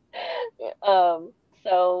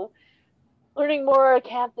 So learning more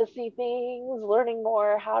acanthusy things, learning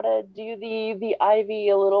more how to do the ivy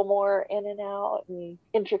a little more in and out and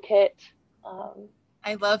intricate.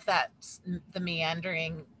 I love that, the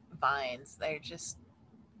meandering vines. They're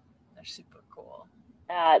super cool.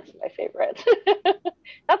 It's my favorite.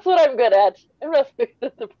 That's what I'm good at. I'm not good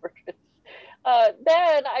at the portraits.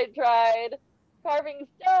 Then I tried carving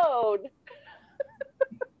stone.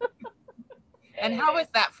 And how was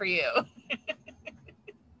that for you?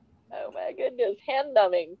 Oh my goodness, hand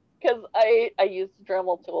numbing, because I used a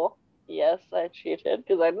Dremel tool. Yes, I cheated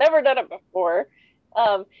because I'd never done it before,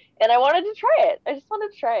 and I wanted to try it. I just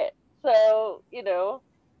wanted to try it. So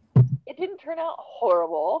it didn't turn out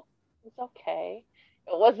horrible. It's okay.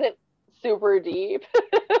 It wasn't super deep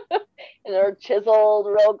or chiseled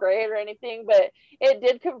real great or anything, but it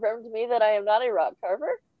did confirm to me that I am not a rock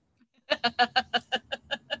carver.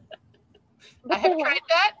 I have tried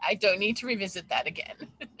that. I don't need to revisit that again.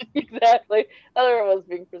 Exactly. Other was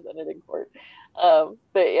being presented in court. But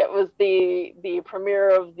it was the premiere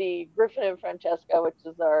of the Griffin and Francesca, which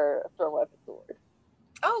is our Thrown Weapons Award.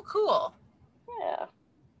 Oh, cool. Yeah.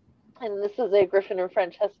 And this is a Griffin and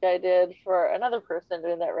Francesca I did for another person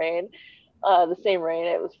during that reign. The same reign.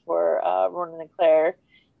 It was for Ronan and Claire.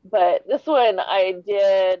 But this one I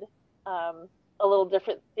did a little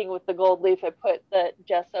different thing with the gold leaf. I put the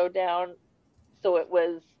gesso down so it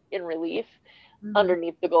was in relief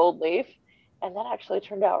underneath the gold leaf, and that actually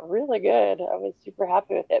turned out really good. I was super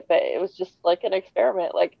happy with it, but it was just like an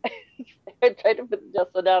experiment. Like, I tried to put the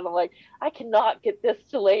gesso down. I'm like, I cannot get this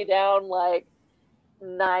to lay down like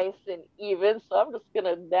nice and even, so I'm just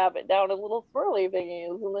gonna dab it down in little swirly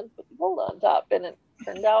thingies and then put the gold on top, and it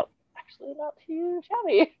turned out actually not too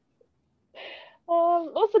shabby.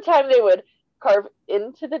 Most of the time they would carve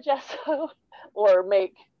into the gesso or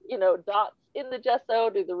make dots in the gesso,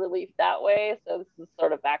 do the relief that way. So this is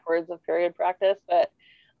sort of backwards of period practice, but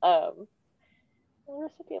the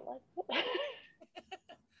recipient liked it.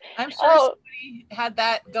 I'm sure somebody had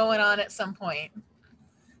that going on at some point.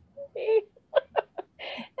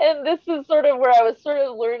 And this is sort of where I was sort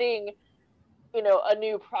of learning, a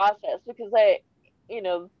new process, because I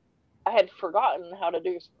had forgotten how to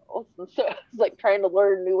do scrolls, and so I was like trying to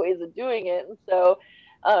learn new ways of doing it. And so,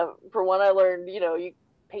 for one, I learned,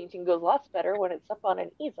 painting goes lots better when it's up on an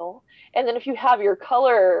easel. And then if you have your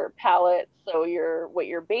color palette, so what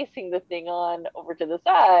you're basing the thing on over to the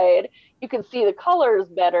side, you can see the colors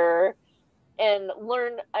better and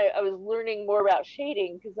learn. I was learning more about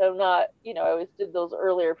shading, because I'm not, I always did those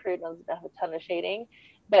earlier period ones that have a ton of shading.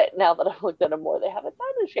 But now that I've looked at them more, they have a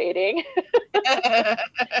ton of shading.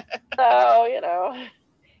 So,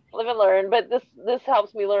 live and learn. But this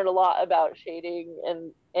helps me learn a lot about shading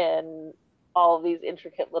and all of these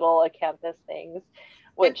intricate little acanthus things,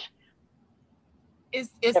 which is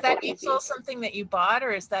that easel something that you bought,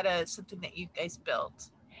 or is that something that you guys built?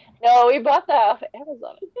 No, we bought that off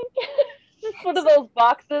Amazon, I think. It's just one of those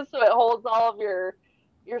boxes, so it holds all of your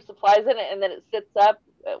supplies in it, and then it sits up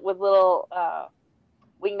with little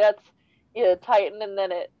wing nuts, tighten, and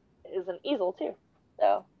then it is an easel too.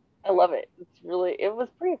 So I love it. It was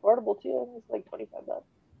pretty affordable too. It was like $25.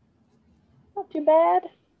 Not too bad.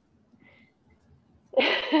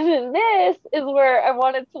 And this is where I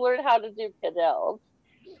wanted to learn how to do cadelles.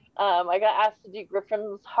 I got asked to do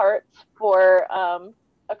Griffin's hearts for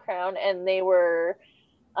a crown, and they were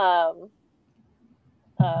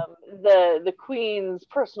the queen's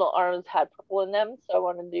personal arms had purple in them, so I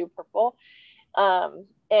wanted to do purple.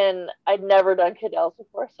 And I'd never done cadelles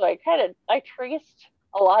before, so I traced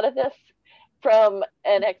a lot of this from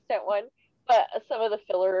an extant one, but some of the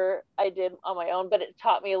filler I did on my own. But it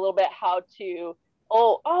taught me a little bit how to,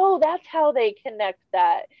 that's how they connect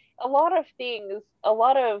that. A lot of things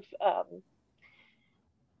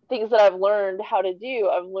that I've learned how to do,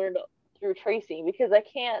 I've learned through tracing, because I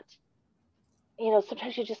can't,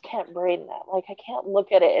 sometimes you just can't brain that. Like, I can't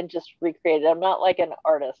look at it and just recreate it. I'm not like an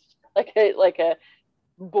artist, like a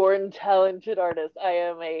born talented artist. I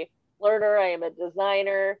am a learner. I am a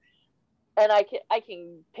designer, and I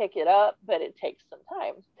can pick it up, but it takes some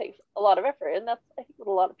time. It takes a lot of effort, and that's, I think, what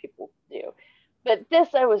a lot of people do. But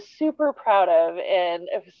this I was super proud of, and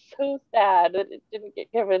it was so sad that it didn't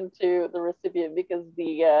get given to the recipient, because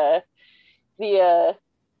the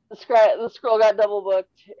scroll got double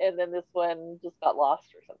booked, and then this one just got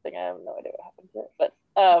lost or something. I have no idea what happened to it, but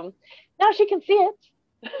now she can see it.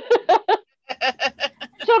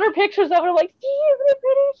 Showed her pictures of it, like, see, isn't it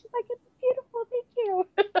pretty? She's like, it's beautiful, thank you.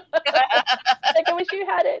 Like, I wish you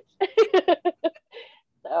had it.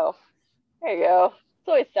 So there you go. It's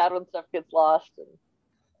always sad when stuff gets lost and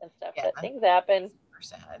stuff, but things happen. Super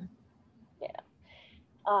sad. Yeah.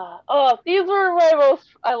 These were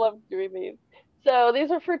I love doing these. So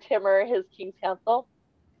these are for Timur, his King's Council.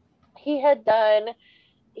 He has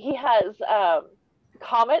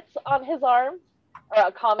comets on his arms, or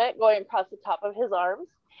a comet going across the top of his arms.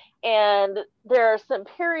 And there's some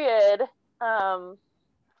period,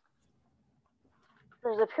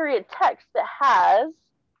 there's a period text that has,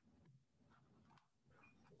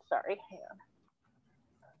 sorry, hang on.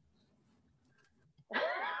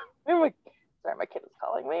 Sorry, my kid is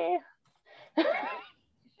calling me.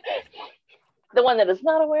 The one that is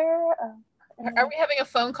not aware. Are we having a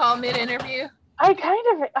phone call mid-interview? I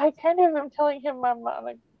kind of am telling him I'm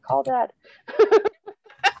gonna call Dad.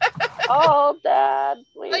 Oh, Dad,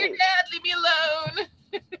 please. Oh, your dad, leave me alone.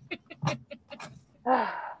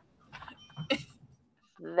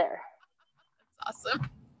 There. That's awesome.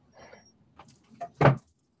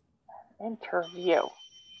 Interview.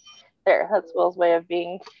 There, that's Will's way of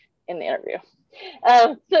being in the interview.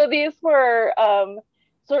 So these were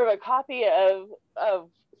sort of a copy of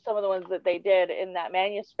some of the ones that they did in that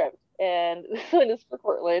manuscript. And this one is for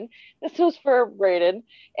Cortland. This was for Brayden.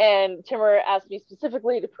 And Timur asked me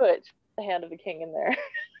specifically to put the Hand of the King in there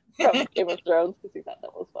from Game of Thrones, because he thought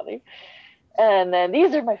that was funny. And then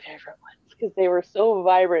these are my favorite ones, because they were so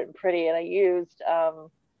vibrant and pretty. And I used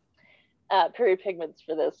period pigments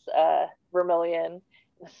for this vermilion.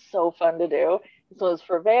 It was so fun to do. This one was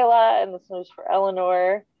for Vela, and this one was for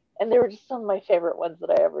Eleanor. And they were just some of my favorite ones that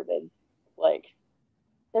I ever did. Like,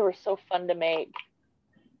 they were so fun to make.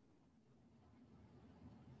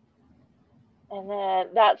 And then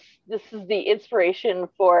this is the inspiration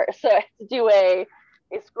for, so I had to do a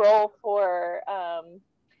scroll for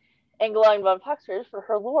Engeline von Foxridge for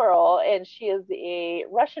her Laurel, and she is a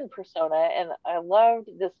Russian persona, and I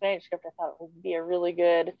loved this manuscript. I thought it would be a really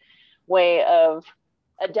good way of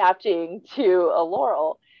adapting to a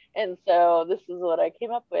laurel. And so this is what I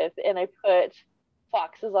came up with. And I put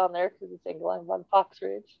foxes on there because it's England on Fox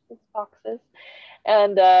Ridge. It's foxes.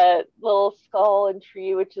 And little skull and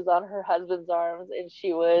tree, which is on her husband's arms. And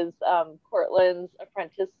she was Cortland's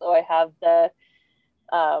apprentice. So I have the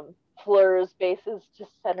fleurs bases to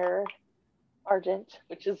center argent,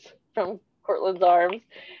 which is from Cortland's arms,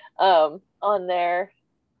 on there.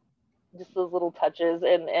 Just those little touches.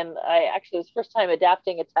 And I actually, it was first time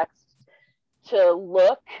adapting a text to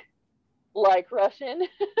look like Russian.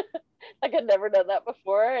 Like I'd never done that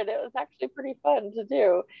before, and it was actually pretty fun to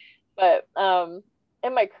do. But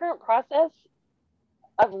in my current process,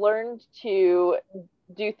 I've learned to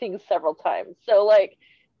do things several times. So like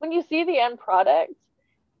when you see the end product,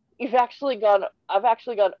 I've actually gone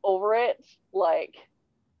over it like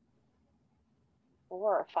 4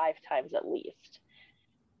 or 5 times at least,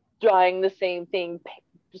 drawing the same thing.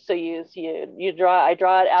 So you draw, I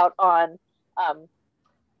draw it out on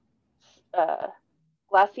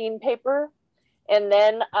glassine paper, and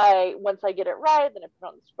then once I get it right, then I put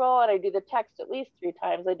on the scroll and I do the text at least 3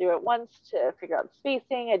 times. I do it once to figure out the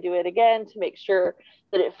spacing. I do it again to make sure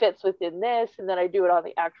that it fits within this, and then I do it on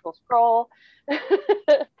the actual scroll.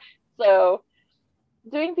 So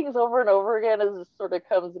doing things over and over again is sort of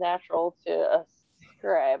comes natural to a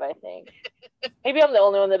scribe, I think. Maybe I'm the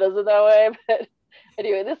only one that does it that way, but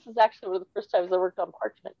anyway, this is actually one of the first times I worked on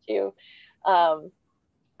parchment too. Oh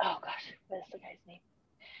gosh, what is the guy's name?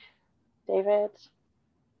 David.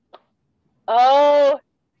 Oh,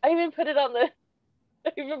 I even put it on the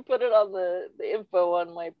info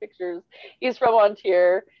on my pictures. He's from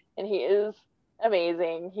Ontario, and he is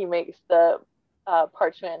amazing. He makes the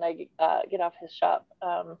parchment, and I get off his shop.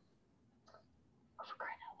 Oh, for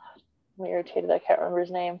crying out loud. I'm irritated. I can't remember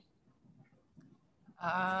his name.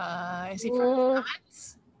 Is he from the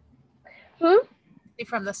Summits? Is he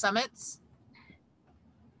from the Summits?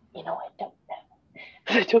 You know, I don't know.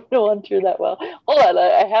 I don't know Ontario that well. Hold on,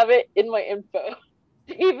 I have it in my info.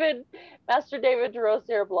 Master David de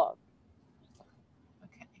Rosier Blanc.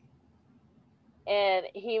 Okay. And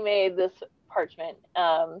he made this parchment.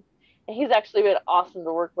 And he's actually been awesome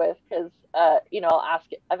to work with because,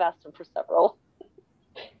 I've asked him for several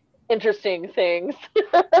interesting things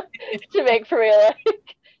to make for me, like,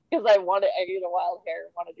 because I get a wild hair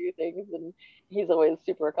and want to do things, and he's always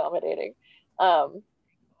super accommodating.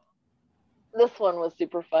 This one was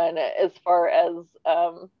super fun as far as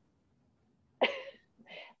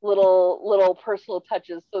little personal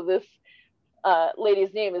touches. So this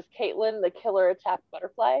lady's name is Caitlin, the Killer Attack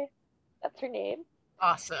Butterfly. That's her name.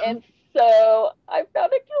 Awesome. And so I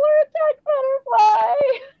found a Killer Attack Butterfly.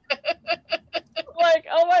 Like,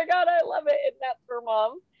 oh my god, I love it. And that's her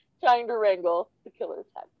mom trying to wrangle the Killer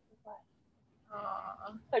Attack Butterfly.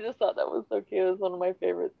 Aww. I just thought that was so cute. It was one of my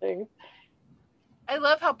favorite things. I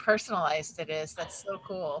love how personalized it is. That's so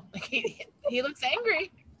cool. Like he looks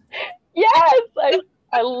angry. Yes,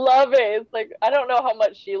 I love it. It's like, I don't know how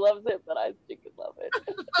much she loves it, but I think I love it.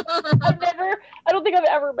 I don't think I've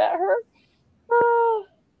ever met her.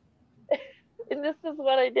 And this is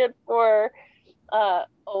what I did for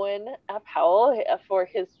Owen Powell for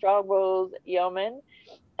his Strongbows Yeoman.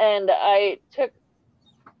 And I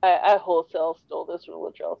wholesale stole this from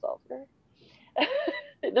Laurels Seltzer.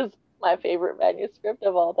 It is my favorite manuscript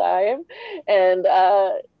of all time. And,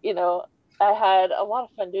 I had a lot of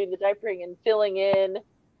fun doing the diapering and filling in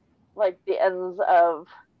like the ends of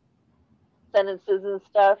sentences and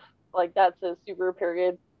stuff. Like that's a super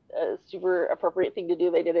appropriate thing to do.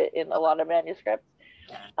 They did it in a lot of manuscripts.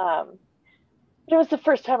 But it was the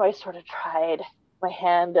first time I sort of tried my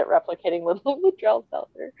hand at replicating with Laurels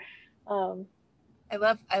Seltzer. I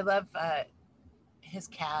love his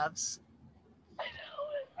calves.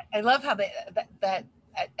 I love how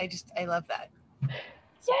I love that.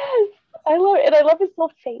 Yes, I love it. And I love his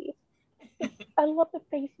little face. I love the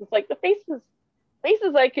faces. Like the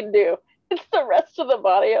faces I can do. It's the rest of the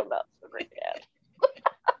body I'm not so great at.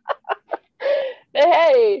 But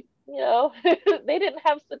hey, they didn't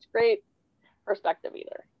have such great perspective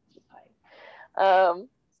either.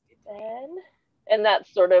 And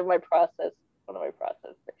that's sort of my process, one of my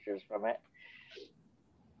process pictures from it.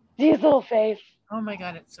 His little face. Oh my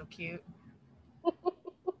god, it's so cute.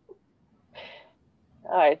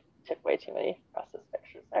 I took way too many process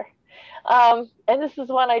pictures there. And this is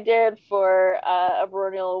one I did for a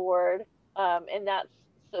Baronial Award. And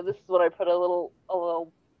this is what I put a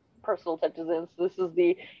little personal touches in. So this is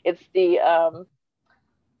the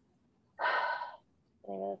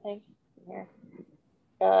name of the thing here.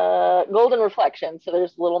 golden reflection. So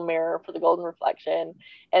there's a little mirror for the golden reflection,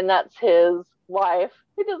 and that's his wife.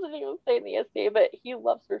 He doesn't even say in the essay, but he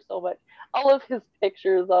loves her so much. All of his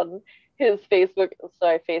pictures on his Facebook. So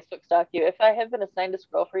I Facebook stalk you. If I have been assigned a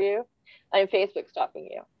scroll for you, I'm Facebook stalking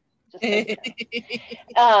you. Just so you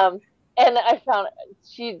know. And I found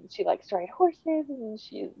she likes to ride horses, and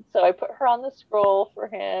so I put her on the scroll for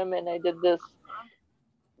him, and I did this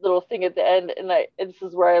little thing at the end, and this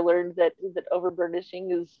is where I learned that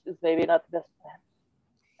overburnishing is maybe not the best plan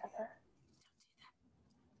ever.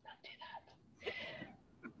 Don't do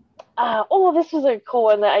that. Oh, this was a cool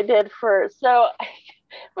one that I did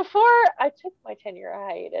before I took my 10-year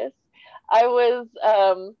hiatus, I was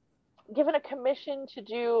given a commission to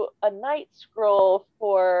do a night scroll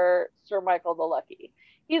for Sir Michael the Lucky.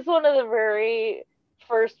 He's one of the very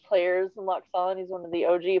first players in Loxoln. He's one of the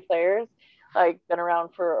OG players. Like, been around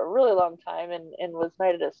for a really long time, and was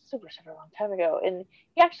knighted a super long time ago. And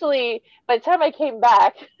he actually, by the time I came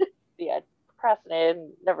back, I procrastinated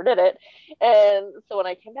and never did it. And so when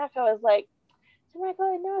I came back, I was like, so Michael,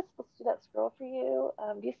 I know I was supposed to do that scroll for you.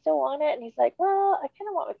 Do you still want it? And he's like, well, I kind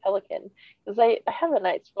of want my pelican, because I have a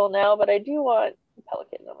night scroll now, but I do want a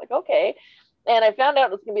pelican. And I'm like, okay. And I found out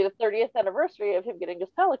it was going to be the 30th anniversary of him getting his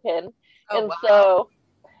pelican. So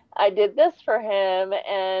I did this for him,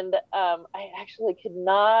 and I actually could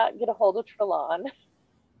not get a hold of Trelon,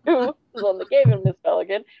 who was the one that gave him this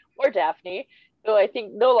pelican, or Daphne, who I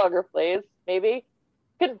think no longer plays, maybe.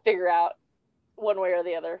 Couldn't figure out one way or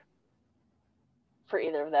the other for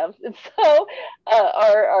either of them. And so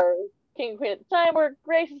our king and queen at the time were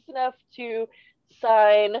gracious enough to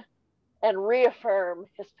sign and reaffirm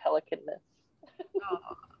his pelicanness,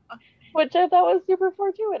 which I thought was super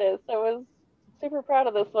fortuitous. I was super proud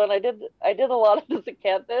of this one. I did a lot of this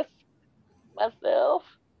acanthus myself.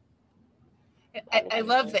 I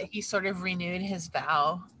love that he sort of renewed his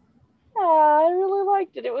vow. Yeah, I really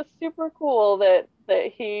liked it. It was super cool that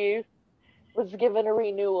he was given a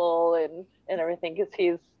renewal and everything, because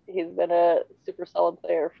he's been a super solid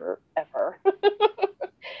player forever.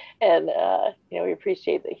 And we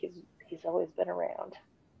appreciate that he's always been around.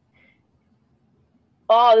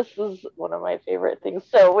 Oh, this is one of my favorite things.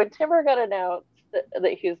 So when Timber got announced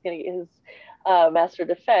that he was going to get his Master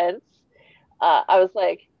Defense, I was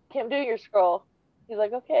like, okay, I'm doing your scroll. He's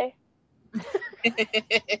like, okay.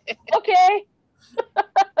 Okay.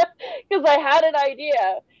 Because I had an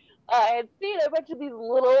idea. I had seen a bunch of these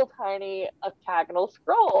little tiny octagonal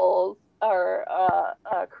scrolls, or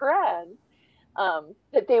Qurans,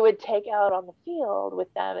 that they would take out on the field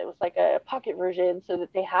with them. It was like a pocket version, so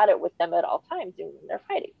that they had it with them at all times when they're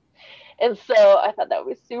fighting. And so I thought that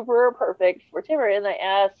was super perfect for Timber, and I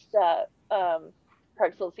asked Her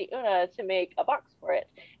Excellency Una to make a box for it.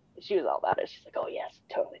 She was all about it. She's like, oh yes,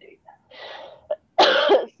 totally doing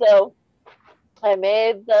that. So I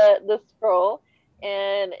made the scroll,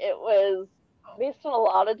 and it was based on a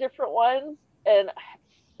lot of different ones, and I had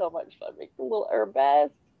so much fun making little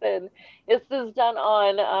arabesques. And this is done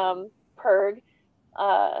on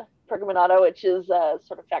pergaminato, which is a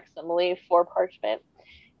sort of facsimile for parchment.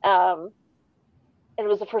 And it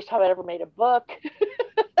was the first time I'd ever made a book.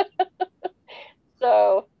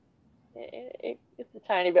 So it's a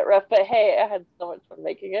tiny bit rough, but hey, I had so much fun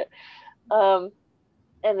making it. And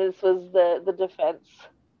this was the defense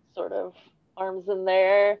sort of arms in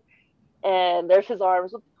there, and there's his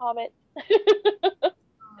arms with the comet.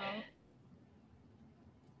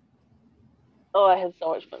 Oh, I had so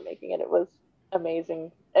much fun making it. It was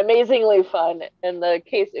amazingly fun. And the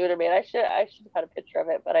case Una made, I should have had a picture of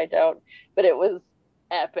it, but I don't. But it was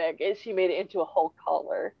epic. And she made it into a whole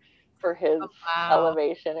collar for his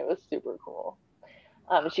elevation. It was super cool.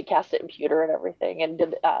 She cast it in pewter and everything, and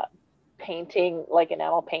did painting, like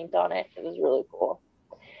enamel paint on it. It was really cool.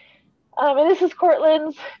 And this is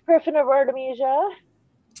Cortland's Griffin of Artemisia,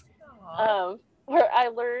 where I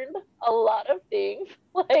learned a lot of things.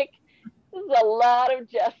 Like, this is a lot of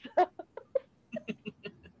gesso.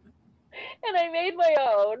 And I made my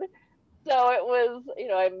own. So it was,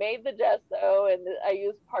 I made the gesso, and I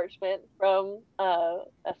used parchment from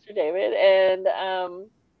Esther David, and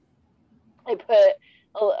I put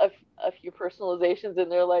a few personalizations in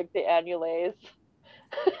there, like the annulés.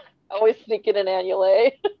 Always sneak in an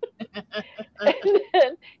annulé. And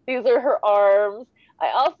then these are her arms.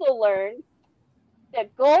 I also learned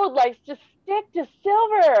that gold likes to stick to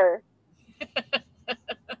silver.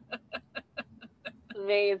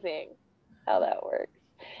 Amazing how that works.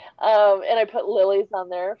 And I put lilies on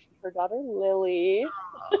there for her daughter Lily.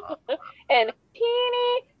 And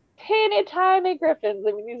teeny tiny griffins.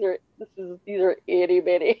 I mean, these are itty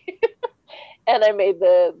bitty. And I made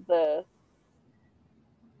the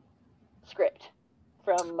script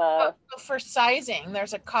from So for sizing,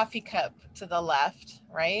 there's a coffee cup to the left,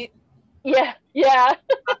 right? yeah.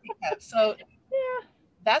 Coffee cup. So Yeah,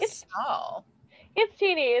 that's it's small. it's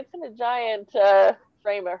teeny. It's in a giant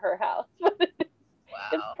frame of her house.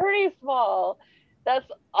 It's Wow. pretty small. That's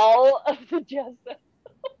all of the gesso.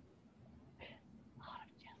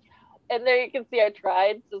 And there you can see I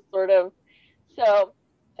tried to sort of. So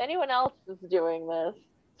if anyone else is doing this,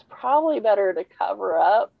 it's probably better to cover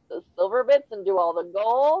up the silver bits and do all the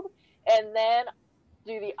gold, and then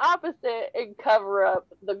do the opposite and cover up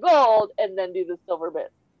the gold and then do the silver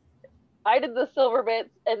bits. I did the silver bits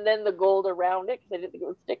and then the gold around it because I didn't think it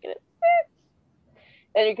would stick in it.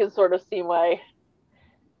 And you can sort of see my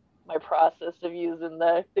process of using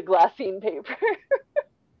the glassine paper.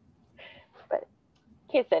 But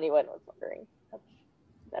in case anyone was wondering, that's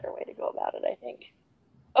a better way to go about it, I think.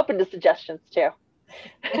 Open to suggestions too.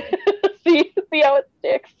 see how it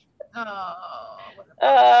sticks. Oh,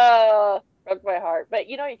 what Broke my heart. But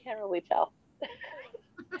you can't really tell.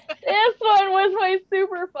 This one was my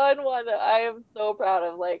super fun one that I am so proud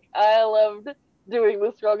of. Like, I loved doing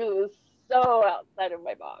this girl because it was so outside of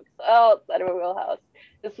my box, outside of my wheelhouse.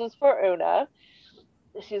 This was for Una.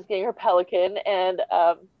 She's getting her pelican, and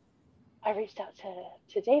I reached out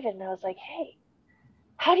to David and I was like, "Hey,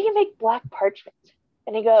 how do you make black parchment?"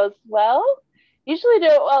 And he goes, "Well, usually do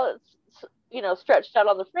it while it's stretched out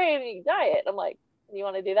on the frame and you dye it." I'm like, "You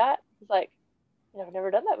want to do that?" He's like, "I've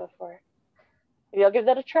never done that before. Maybe I'll give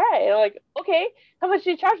that a try." And I'm like, "Okay, how much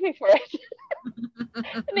do you charge me for it?"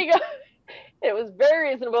 And he goes, it was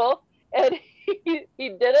very reasonable. And he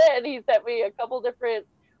did it, and he sent me a couple different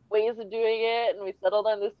ways of doing it, and we settled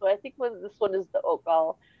on this one. I think this one is the oak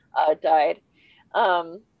dyed.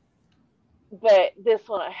 Um, but this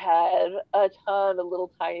one I had a ton of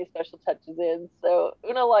little tiny special touches in. So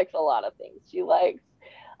Una likes a lot of things. She likes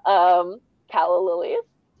calla lilies.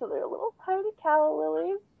 So they're little tiny calla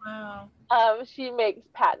lilies. Wow. She makes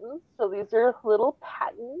patens. So these are little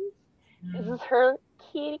patens. This Mm. is her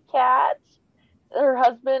kitty cat. Her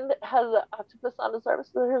husband has an octopus on his arm.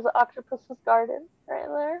 So there's an octopus's garden right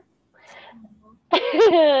there.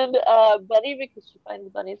 And Bunny, because she finds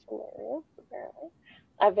bunnies hilarious, apparently.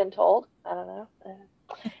 I've been told. I don't know.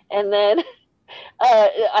 And then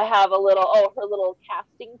I have her little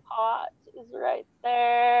casting pot is right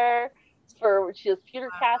there for she has pewter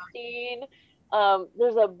casting.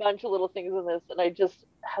 There's a bunch of little things in this, and I just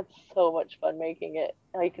had so much fun making it.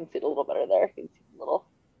 And you can see it a little better there. You can see the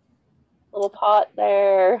little pot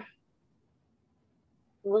there.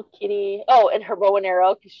 Little kitty. Oh, and her bow and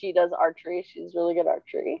arrow because she does archery. She's really good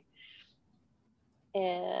archery.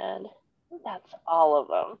 And that's all of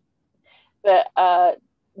them. But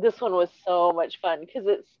this one was so much fun because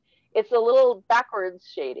it's a little backwards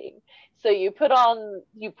shading. So you put on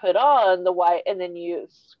the white and then you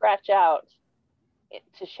scratch out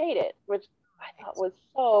to shade it, which I thought was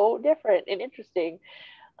so different and interesting.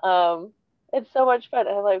 It's so much fun.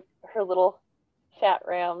 I like her little fat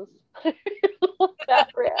rams. Little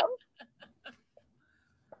fat rams.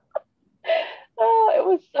 Oh, it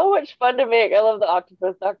was so much fun to make. I love the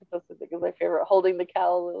octopus. The octopus I think is my favorite, holding the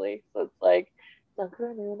calla lily. So it's like,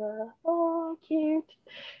 oh, cute.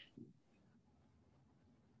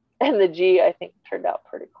 And the G, I think, turned out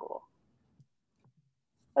pretty cool.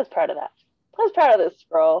 I was proud of that. I was proud of this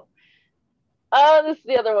scroll. This is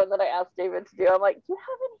the other one that I asked David to do. I'm like, do you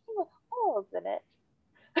have anything with holes in it?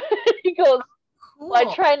 He goes, Cool. well,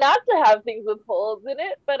 I try not to have things with holes in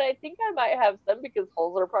it, but I think I might have some because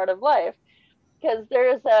holes are part of life. Because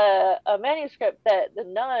there's a manuscript that the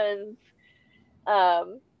nuns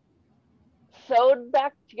sewed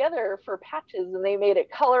back together for patches, and they made it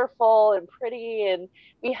colorful and pretty. And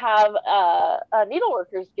we have a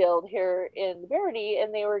needleworkers guild here in Verity,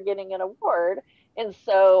 and they were getting an award, and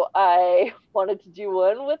so I wanted to do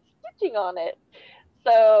one with stitching on it.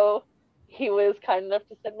 So he was kind enough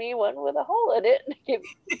to send me one with a hole in it and give me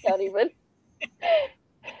a discount even.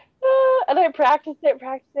 And I practiced it,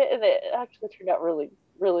 and it actually turned out really,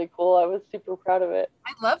 really cool. I was super proud of it.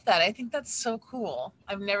 I love that. I think that's so cool.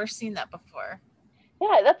 I've never seen that before.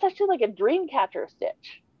 Yeah, that's actually like a dream catcher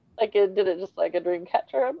stitch. Like it did it just like a dream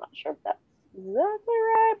catcher. I'm not sure if that's exactly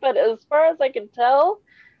right, but as far as I can tell,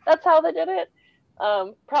 that's how they did it.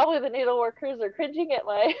 Probably the needleworkers are cringing at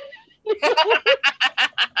my.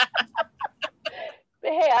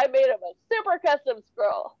 But hey, I made him a super custom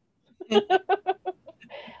scroll.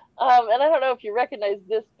 And I don't know if you recognize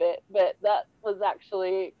this bit, but that was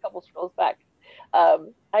actually a couple scrolls back. I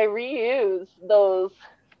reuse those.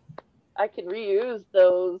 I can reuse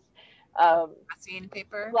those Glassine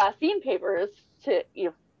paper. glassine papers to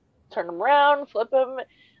turn them around, flip them.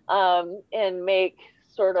 and make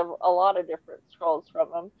sort of a lot of different scrolls from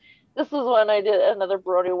them. This was when I did another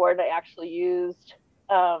Brony award. I actually used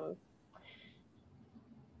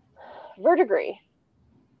verdigris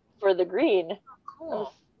for the green.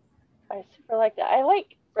 Cool. I super like that. I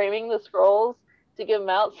like framing the scrolls to give them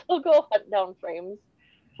out, so I'll go hunt down frames.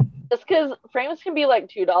 Just because frames can be like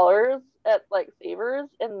 $2 at like Savers,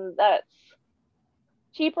 and that's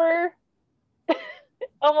cheaper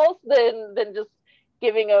almost than just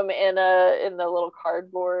giving them in the little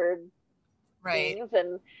cardboard Right.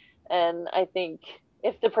 things. And I think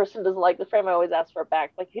if the person doesn't like the frame, I always ask for it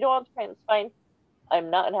back. Like, if you don't want the frame, it's fine. I'm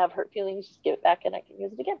not gonna have hurt feelings. Just give it back, and I can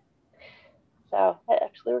use it again. So it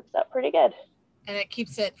actually works out pretty good. And it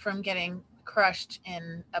keeps it from getting crushed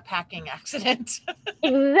in a packing accident.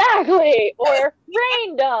 Exactly. Or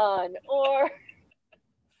rained on, or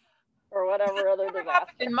whatever other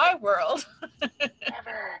disaster. In my world.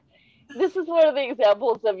 Never. This is one of the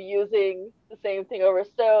examples of using the same thing over.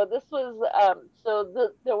 So this was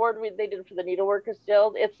so the award they did for the Needleworkers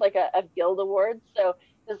Guild. It's like a guild award. So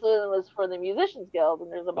this one was for the Musicians Guild,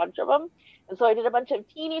 and there's a bunch of them. And so I did a bunch of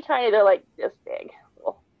teeny tiny, they're like this big,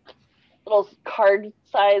 little card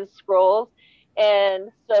sized scrolls.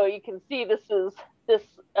 And so you can see this is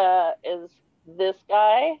this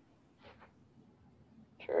guy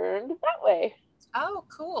turned that way. Oh,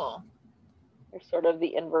 cool. They're sort of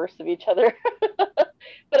the inverse of each other.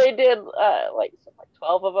 But I did like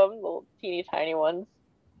 12 of them, little teeny tiny ones.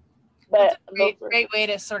 But that's a great way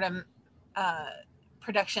to sort of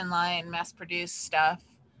production line, mass produce stuff.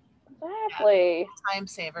 Exactly. Yeah, time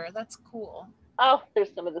saver. That's cool. Oh,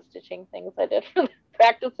 there's some of the stitching things I did for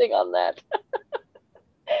practicing on that.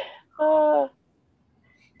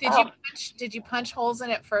 Did you punch holes in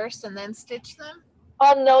it first and then stitch them?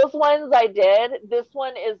 On those ones I did. This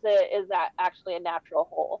one is actually a natural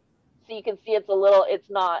hole. So you can see it's a little, it's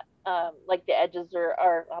not like the edges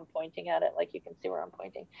are I'm pointing at it, like you can see where I'm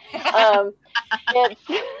pointing.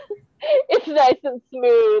 It's it's nice and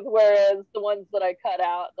smooth, whereas the ones that I cut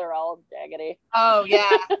out, they're all jaggedy. Oh yeah.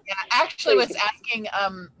 Yeah. Actually was asking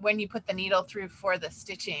when you put the needle through for the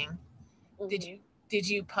stitching, mm-hmm. did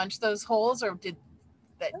you punch those holes, or did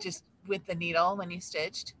that just with the needle when you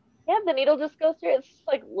stitched? Yeah, the needle just goes through. It's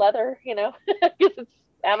like leather, because it's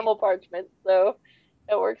animal parchment, so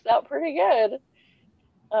it works out pretty good.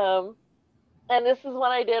 And this is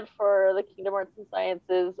one I did for the Kingdom Arts and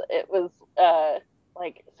Sciences. It was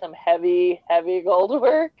like some heavy gold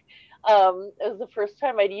work. It was the first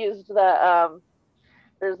time I'd used the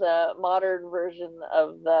there's a modern version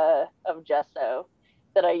of gesso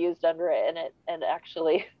that I used under it, and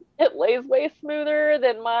actually it lays way smoother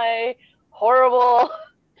than my horrible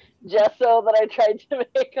gesso that I tried to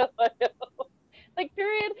make on my own. Like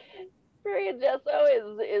period gesso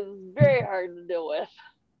is very hard to deal with.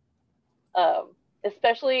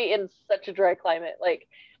 Especially in such a dry climate. Like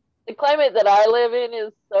the climate that I live in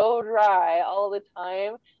is so dry all the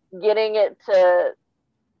time. Getting it to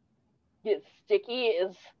get sticky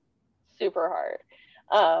is super hard.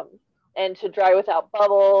 And to dry without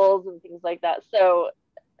bubbles and things like that. So,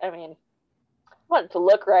 I mean, I want it to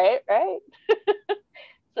look right?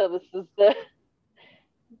 So this is it.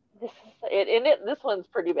 This one's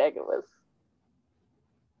pretty big. It was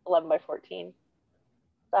 11 by 14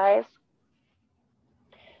 size.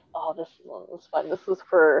 Oh, this one was fun. This was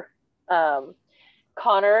for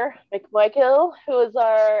Connor McMichael, who is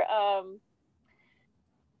our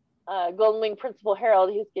Golden Wing Principal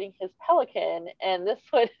Herald. He's getting his pelican, and this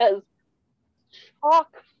one has chock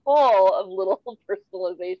full of little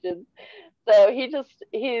personalizations. So his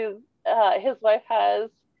wife has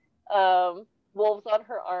wolves on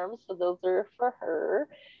her arms, so those are for her.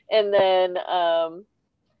 And then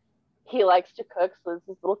he likes to cook, so this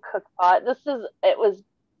is a little cook pot. It was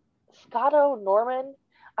Scotto Norman.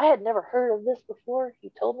 I had never heard of this before. He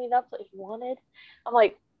told me that's what he wanted. I'm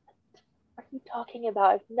like, what are you talking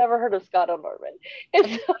about? I've never heard of Scotto Norman. I've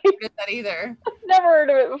never heard of that either. I've never heard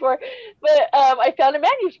of it before. But I found a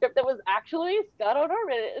manuscript that was actually Scotto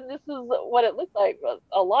Norman, and this is what it looked like.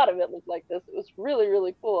 A lot of it looked like this. It was really,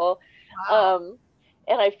 really cool. Wow.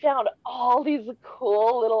 And I found all these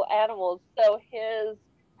cool little animals. So his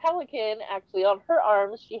pelican, actually on her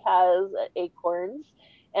arms, she has acorns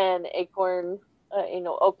and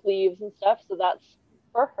oak leaves and stuff. So that's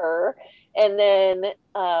for her. And then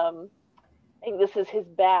I think this is his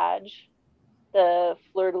badge, the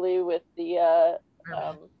fleur-de-lis with the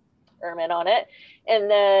ermine on it. And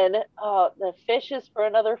then the fish is for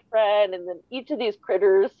another friend. And then each of these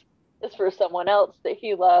critters is for someone else that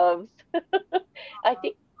he loves. I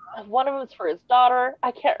think one of them is for his daughter.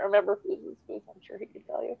 I can't remember whose. I'm sure he could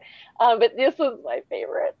tell you. But this was my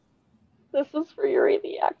favorite. This is for Yuri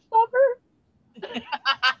the axe lover.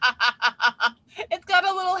 It's got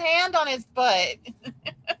a little hand on his butt.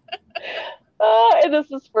 And this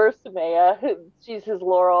is for Samaya. She's his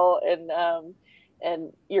Laurel,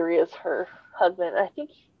 and Yuri is her husband. I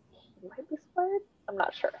think he might be split. I'm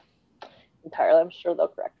not sure entirely. I'm sure they'll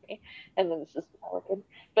correct me. And then this is Pelican.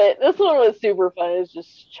 But this one was super fun. It's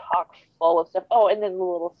just chock full of stuff. Oh, and then the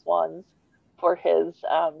little swans for his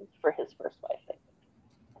first wife.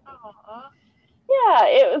 Aww. Yeah,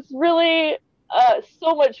 it was really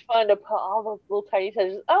so much fun to put all those little tiny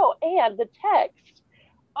touches. Oh, and the text.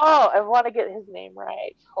 Oh, I want to get his name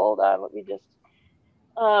right. Hold on, let me just.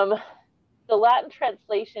 Um, the Latin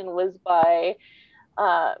translation was by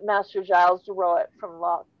Master Giles de Roet from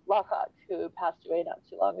Lockhart, who passed away not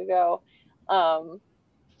too long ago.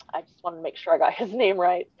 I just want to make sure I got his name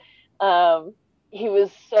right. He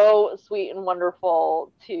was so sweet and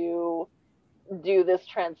wonderful to do this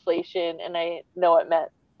translation, and I know it meant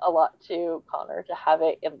a lot to Connor to have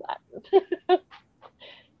it in Latin.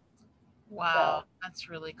 Wow, So, that's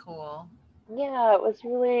really cool. yeah, it was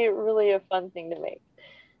really, really a fun thing to make.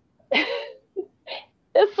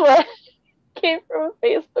 This one came from a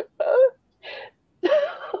Facebook post.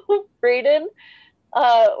 Braden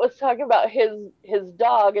was talking about his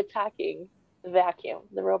dog attacking the vacuum,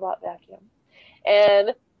 the robot vacuum,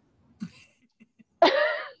 and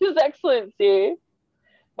His Excellency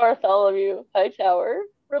Bartholomew Hightower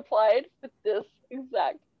replied with this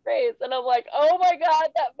exact phrase, and I'm like, oh my god,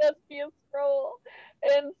 that must be a scroll.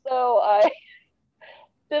 And so I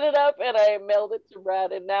did it up and I mailed it to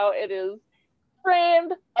Brad, and now it is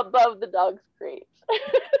framed above the dog's crate. One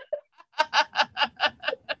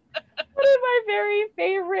of my very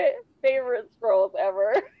favorite scrolls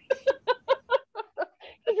ever.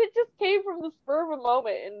 Because it just came from the spur of a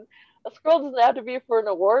moment, and a scroll doesn't have to be for an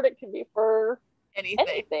award, it can be for Anything.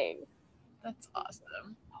 anything. That's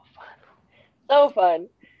awesome. So fun.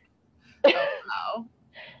 Oh, wow.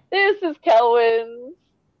 This is Kelwyn's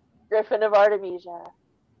Griffin of Artemisia,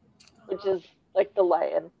 which is like the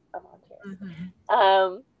lion of Ontario.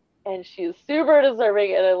 Mm-hmm. And she's super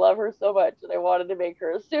deserving, and I love her so much, and I wanted to make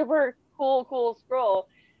her a super cool scroll.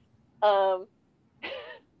 I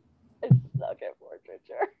suck at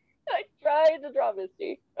portraiture. I tried to draw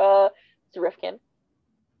Misty. It's Rifkin.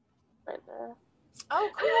 Right there. Oh,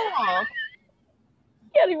 cool.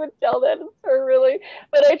 Can't even tell that it's her really,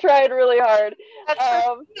 but I tried really hard. That's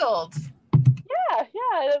her shield. Yeah,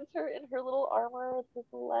 that's her in her little armor with this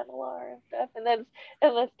little lamellar and stuff, and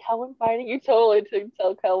that's Kelwyn fighting. You totally to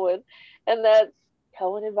tell Kelwyn, and that's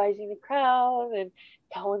Kelwyn advising the crown, and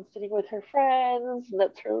Kelwyn sitting with her friends, and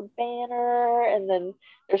that's her banner, and then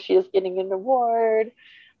there she is getting an award,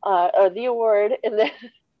 or the award, and then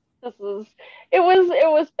this is it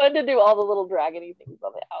was fun to do all the little dragony things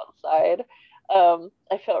on the outside.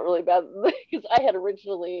 I felt really bad because I had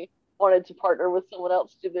originally wanted to partner with someone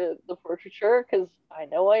else to do the portraiture because I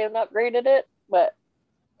know I am not great at it, but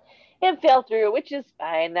it fell through, which is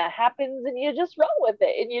fine. That happens, and you just roll with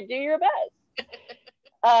it and you do your best.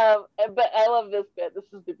 But I love this bit. This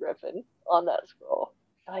is the Griffin on that scroll.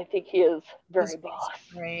 I think he is very boss.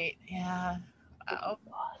 Great. Yeah. Wow.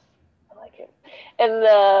 Boss. I like it. And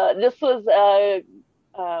this was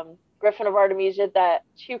Griffin of Artemisia that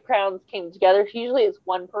two crowns came together. Usually it's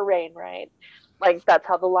one per reign, right? Like that's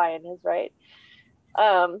how the lion is, right?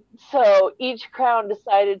 So each crown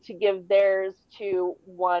decided to give theirs to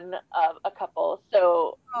one of a couple.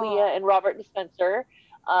 So Leah and Robert Despenser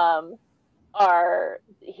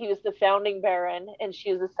he was the founding baron and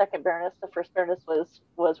she was the second baroness. The first baroness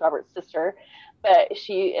was Robert's sister, but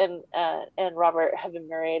she and Robert have been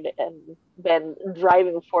married and been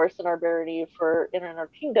driving force in our barony in our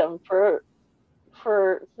kingdom for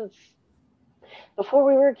since before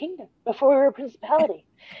we were a kingdom, before we were a principality.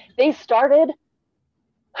 They started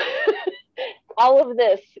all of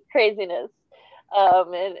this craziness,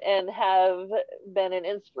 and have been an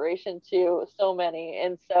inspiration to so many.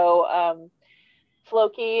 And so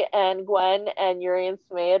Floki and Gwen and Yuri and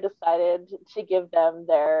Samaya decided to give them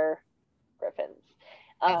their griffins.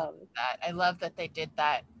 I love that. I love that they did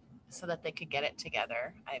that so that they could get it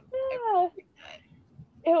together. I Yeah,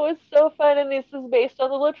 it was so fun, and this is based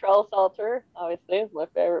on the Latrell Salter. Obviously, it's my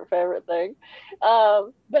favorite thing.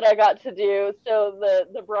 But I got to do so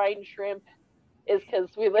the brine shrimp is because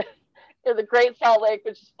we live in the Great Salt Lake,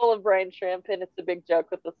 which is full of brine shrimp, and it's a big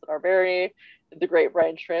joke with us in our barony. The great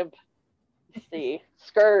brine shrimp, the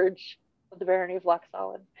scourge of the barony of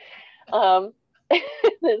Lochsallen.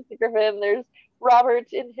 There's the Griffin. There's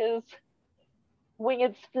Robert in his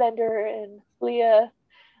winged splendor, and Leah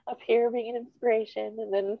up here being an inspiration,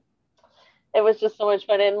 and then it was just so much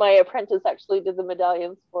fun. And my apprentice actually did the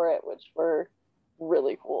medallions for it, which were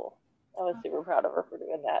really cool. I was super proud of her for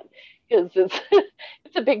doing that because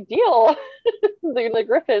it's a big deal. They're the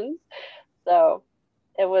griffins, so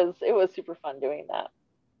it was super fun doing that.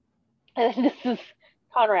 And this is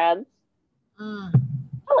Conrad's Mm.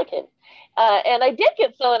 pelican. And I did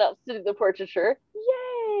get someone else to do the portraiture.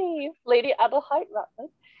 Yay! Lady Adelheid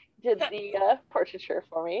Rutland did the portraiture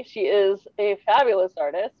for me. She is a fabulous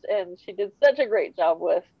artist, and she did such a great job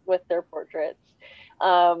with their portraits.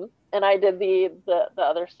 And I did the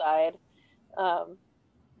other side. Um,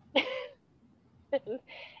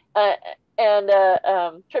 uh, and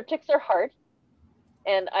triptychs are hard,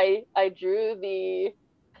 and I drew the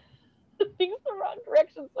things the wrong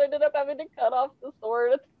direction, so I ended up having to cut off the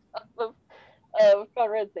sword at the top of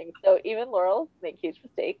Conrad's thing. So even Laurels make huge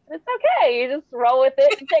mistakes, and it's okay. You just roll with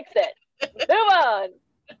it and fix it. Move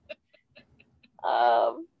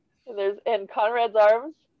on. And Conrad's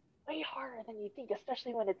arms way harder than you think,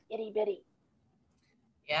 especially when it's itty bitty.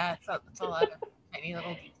 Yeah, it's a lot of tiny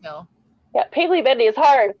little detail. Yeah, Paley Bendy is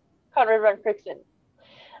hard. Conrad Van Frickson.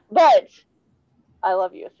 But I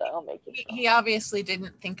love you, so I'll make it. He obviously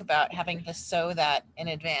didn't think about having to sew that in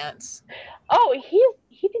advance. Oh, he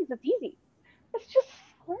thinks it's easy. It's just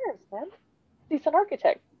squares, man. He's an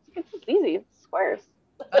architect. It's just easy. It's squares.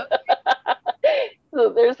 Okay. So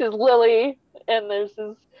there's his lily, and there's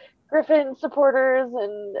his griffin supporters,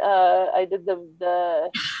 and I did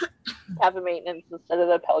the cabin maintenance instead of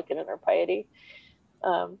the pelican and her piety,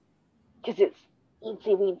 because it's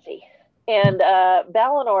eensy weensy. And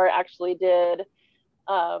Balinor actually did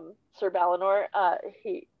Sir Balinor.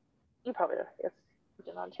 You probably know. Yes, he's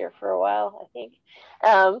been on here for a while, I think.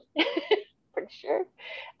 Pretty sure.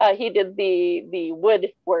 He did the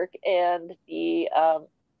wood work and the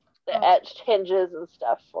etched hinges and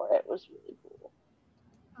stuff for it. It was really cool.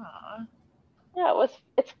 Aww. Yeah,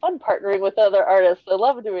 it's fun partnering with other artists. I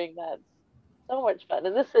love doing that. So much fun.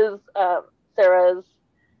 And this is Sarah's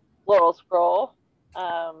Laurel Scroll,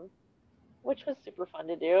 which was super fun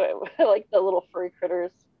to do. I like the little furry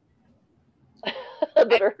critters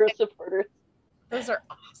that are her supporters. Those are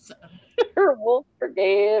awesome. Her wolf for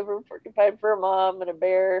Gabe, her porcupine for her mom, and a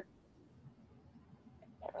bear.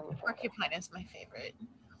 Porcupine is my favorite.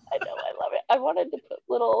 I know, I love it. I wanted to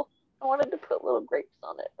put little grapes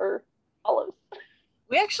on it, or olives.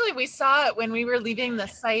 We saw it when we were leaving the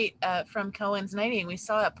site from Cohen's Knighting. We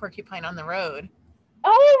saw a porcupine on the road.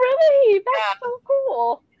 Oh, really? That's so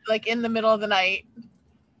cool. Like in the middle of the night.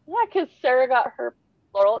 Yeah, because Sarah got her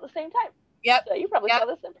Laurel at the same time. Yep. So you probably saw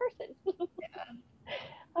this in person.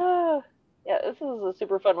 Yeah. Yeah, this is a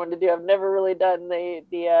super fun one to do. I've never really done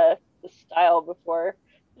the style before,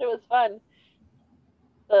 but it was fun.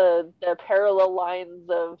 The parallel lines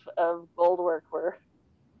of gold work were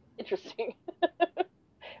interesting.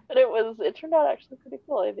 But it turned out actually pretty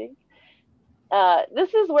cool, I think.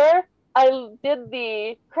 This is where I did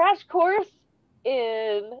the crash course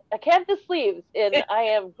in acanthus sleeves, and I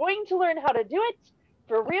am going to learn how to do it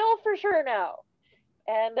for real, for sure now.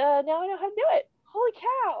 And now I know how to do it. Holy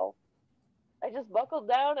cow! I just buckled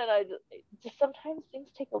down, and I just sometimes things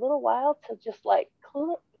take a little while to just like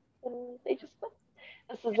click, and they just click.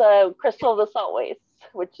 This is a Crystal of the Salt Wastes,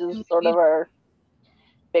 which is sort of our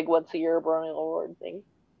big once a year Bronial Award thing.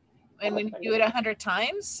 And when you do it 100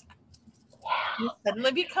 times, you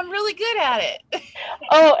suddenly become really good at it.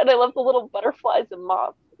 Oh, and I love the little butterflies and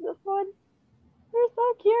moths in this one. They're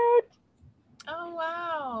so cute. Oh,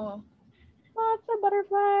 wow. Lots of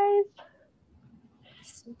butterflies.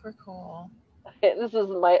 Super cool. Okay, this is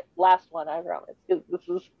my last one, I promise, because this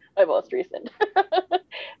is my most recent.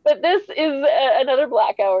 But this is another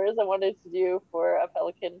Black Hours I wanted to do for a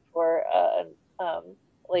pelican for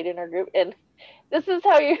late in our group. And this is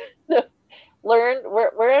how you learn,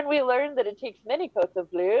 wherein we learned that it takes many coats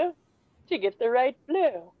of blue to get the right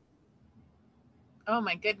blue. Oh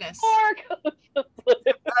my goodness. 4 coats of blue.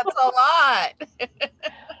 That's a lot.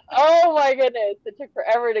 Oh my goodness. It took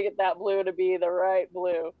forever to get that blue to be the right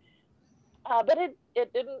blue. But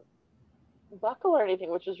it didn't buckle or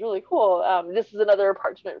anything, which was really cool. This is another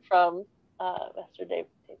parchment from Master Dave.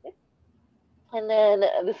 And then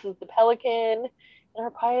this is the pelican and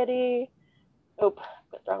her piety. Oh,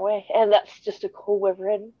 went the wrong way. And that's just a cool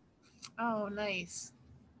wyvern. Oh, nice.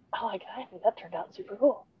 Oh my god, I think that turned out super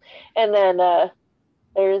cool. And then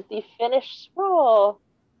there's the finished scroll.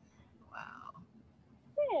 Wow.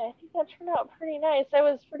 Yeah, I think that turned out pretty nice. I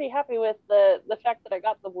was pretty happy with the fact that I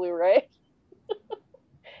got the blue right.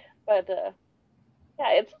 But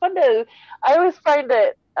yeah, it's fun to. I always find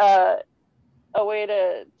it a way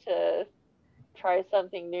to try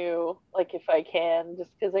something new, like if I can,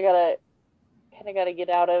 just because I gotta kind of got to get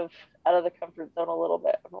out of the comfort zone a little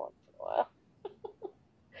bit every once in a while.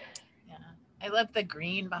 Yeah. I love the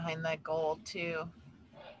green behind the gold too.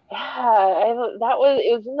 Yeah, that was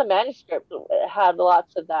it was in the manuscript. It had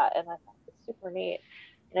lots of that, and I thought it was super neat.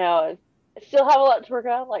 I still have a lot to work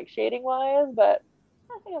on, like shading wise, but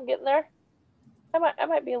I think I'm getting there. I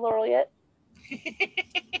might be a Laurel yet,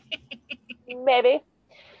 maybe.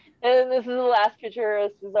 And this is the last picture.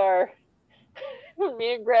 This is our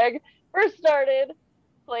me and Greg first started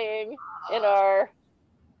playing in our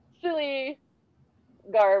silly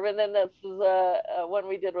garb, and then this is a one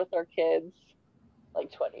we did with our kids like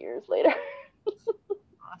 20 years later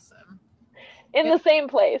Awesome. in the same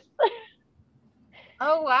place.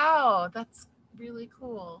 Oh wow, that's really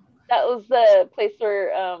cool. That was the place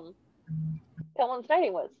where Pelham's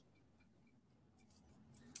Knighting was.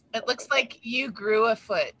 It looks like you grew a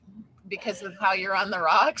foot because of how you're on the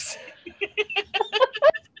rocks.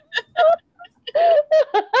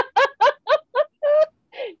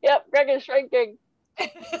 Yep, Greg is shrinking.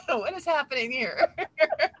 What is happening here?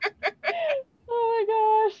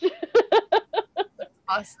 Oh my gosh.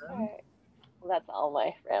 Awesome. All right. Well, that's all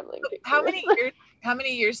my rambling pictures. How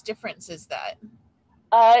many years difference is that?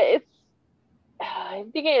 It's I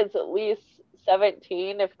think it's at least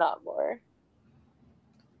 17, if not more.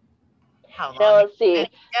 How long? Now let's see.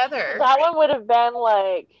 Together. That one would have been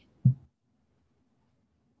like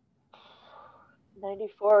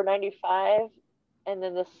 94 or 95. And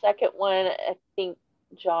then the second one, I think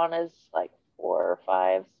John is like 4 or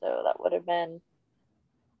 5. So that would have been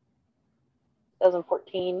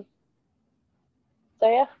 2014. So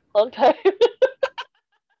yeah, long time.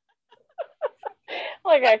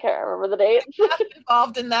 Like I can't remember the dates. I'm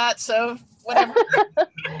involved in that, so whatever.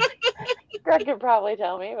 Greg could probably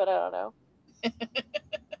tell me, but I don't know.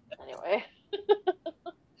 Anyway.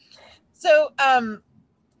 So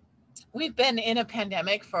we've been in a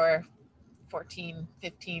pandemic for 14,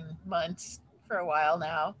 15 months for a while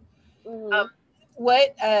now. Mm-hmm.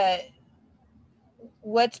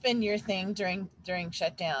 What's been your thing during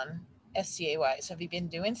shutdown, SCA wise? Have you been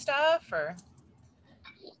doing stuff or?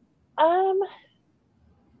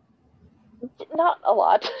 Not a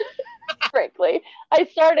lot, frankly. I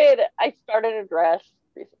started a dress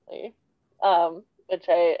recently, which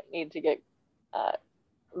I need to get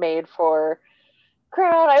made for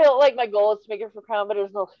Crown. I don't like my goal is to make it for Crown, but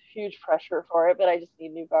there's no huge pressure for it. But I just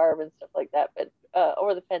need new garb and stuff like that. But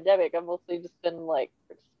over the pandemic, I've mostly just been like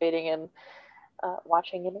participating in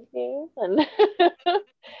watching interviews and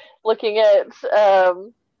looking at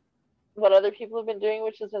what other people have been doing,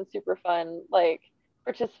 which has been super fun. Like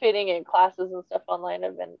participating in classes and stuff online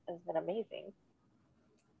has been amazing.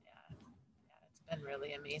 Yeah, it's been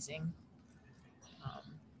really amazing.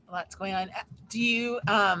 A lot's going on. Do you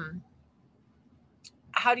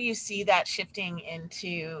how do you see that shifting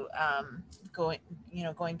into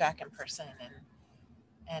going back in person,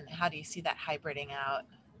 and how do you see that hybriding out?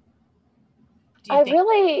 Do you I think?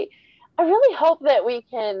 really hope that we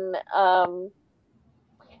can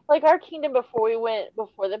like our kingdom before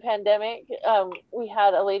the pandemic, we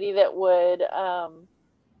had a lady that would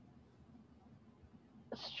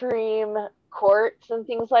stream courts and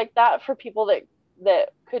things like that for people that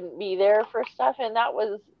couldn't be there for stuff, and that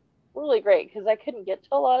was really great because I couldn't get to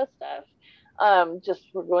a lot of stuff. Just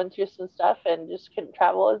we're going through some stuff and just couldn't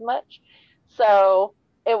travel as much, so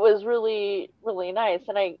it was really really nice,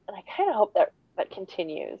 and I kind of hope that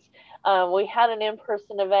continues. We had an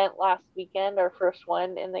in-person event last weekend, our first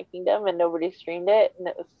one in the kingdom, and nobody streamed it, and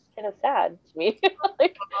it was kind of sad to me.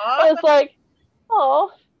 Like I was like,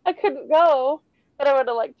 oh, I couldn't go, but I would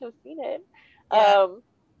have liked to have seen it. Yeah.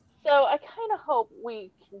 So I kind of hope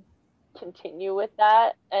we can continue with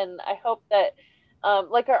that, and I hope that,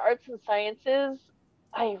 like our arts and sciences,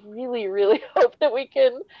 I really, really hope that we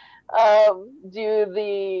can do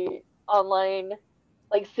the online,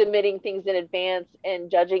 like submitting things in advance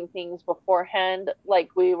and judging things beforehand, like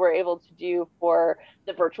we were able to do for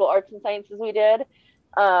the virtual arts and sciences we did.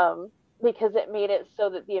 Because it made it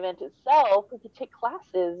so that the event itself, we could take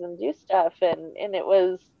classes and do stuff, and it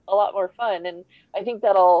was a lot more fun. And I think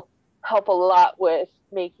that'll help a lot with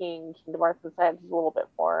making Kingdom Arts and Sciences a little bit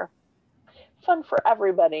more fun for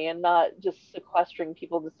everybody and not just sequestering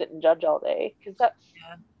people to sit and judge all day, because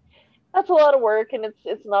that's a lot of work, and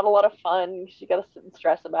it's not a lot of fun. You got to sit and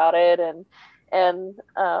stress about it, and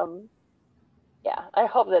yeah, I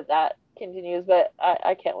hope that continues, but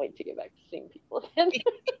I can't wait to get back to seeing people again.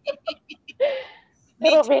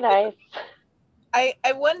 It'll be nice. I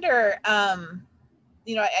wonder,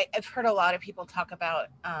 I've heard a lot of people talk about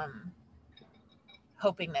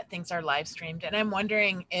hoping that things are live streamed, and I'm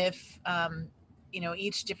wondering if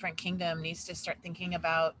each different kingdom needs to start thinking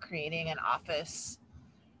about creating an office.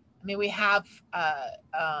 I mean, we have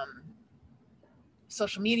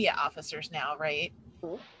social media officers now, right?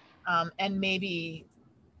 And maybe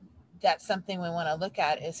that's something we want to look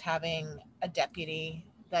at, is having a deputy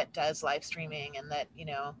that does live streaming, and that,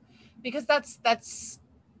 because that's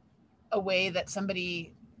a way that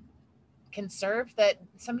somebody can serve, that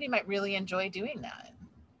somebody might really enjoy doing that.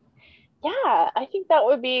 Yeah, I think that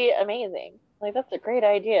would be amazing. Like, that's a great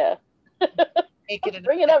idea. Make Let's it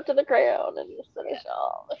bring it up to the crown and just finish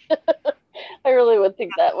off. I really would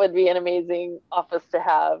think that would be an amazing office to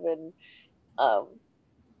have. And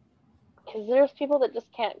because there's people that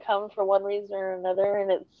just can't come for one reason or another,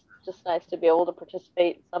 and it's just nice to be able to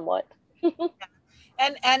participate somewhat.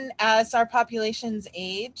 And as our populations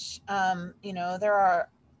age,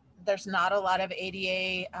 there's not a lot of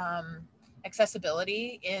ADA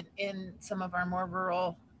accessibility in some of our more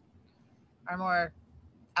rural, our more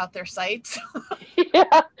out there sites.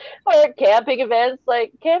 Yeah, or camping events.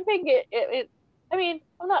 Like camping, I mean,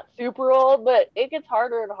 I'm not super old, but it gets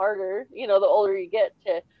harder and harder. The older you get,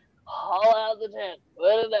 to haul out the tent,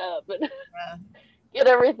 put it up, and Yeah. get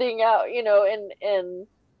everything out. And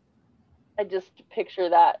I just picture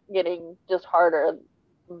that getting just harder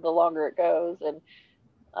the longer it goes. And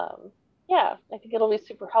yeah, I think it'll be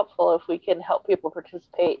super helpful if we can help people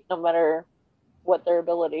participate, no matter what their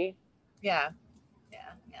ability. Yeah,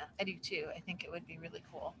 yeah, I do too. I think it would be really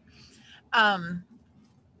cool. Um,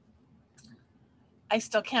 I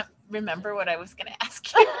still can't remember what I was going to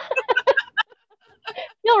ask you.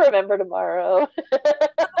 You'll remember tomorrow.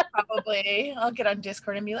 Probably I'll get on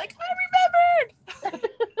Discord and be like, I remembered.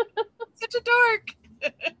 Such a dork.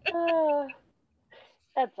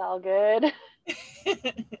 That's all good.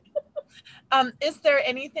 Is there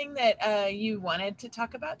anything that you wanted to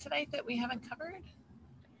talk about tonight that we haven't covered?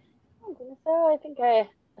 I don't think so. I think I've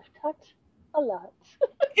talked a lot.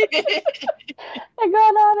 I've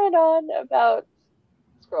gone on and on about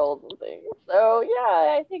scrolls and things. So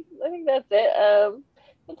yeah, I think that's it.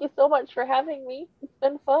 Thank you so much for having me. It's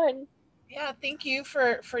been fun. Yeah, thank you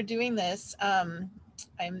for doing this. I'm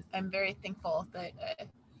very thankful that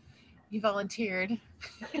you volunteered,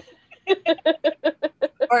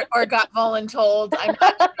 or got voluntold. I'm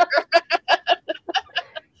not sure.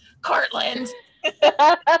 Cortland.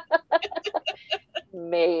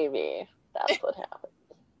 Maybe that's what happened.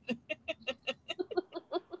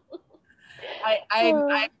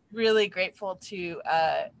 I'm really grateful to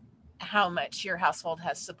how much your household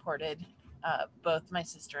has supported both my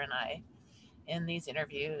sister and I in these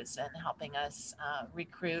interviews, and helping us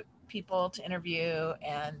recruit people to interview,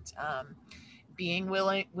 and being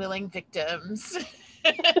willing victims.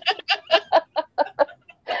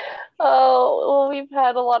 Oh, well, we've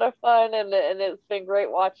had a lot of fun, and it's been great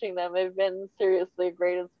watching them. They've been seriously a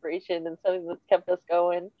great inspiration and something that's kept us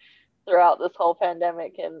going throughout this whole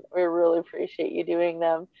pandemic, and we really appreciate you doing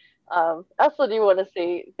them. I also do want to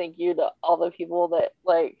say thank you to all the people that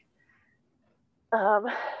um,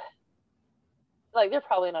 like they're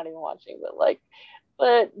probably not even watching,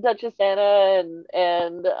 but Duchess Anna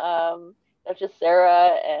and Duchess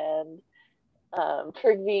Sarah and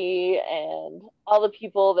Trigby and all the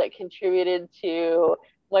people that contributed to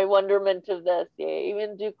my wonderment of this. Yeah,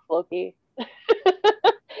 even Duke Floki.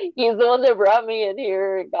 He's the one that brought me in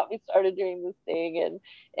here and got me started doing this thing,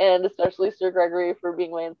 and especially Sir Gregory for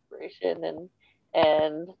being my inspiration,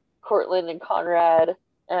 and Cortland and Conrad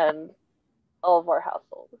and all of our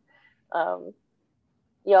household. Um,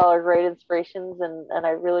 y'all are great inspirations, and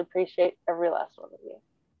I really appreciate every last one of you.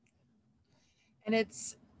 And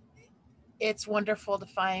it's wonderful to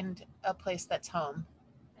find a place that's home.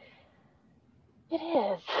 It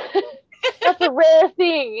is. That's a rare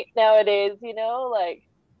thing nowadays, like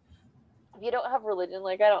if you don't have religion,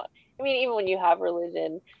 like I mean, even when you have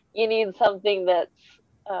religion, you need something that's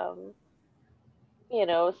um,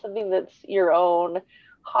 something that's your own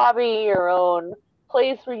hobby, your own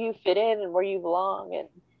place where you fit in and where you belong,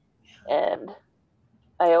 and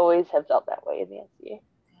I always have felt that way, Nancy.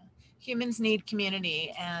 Humans need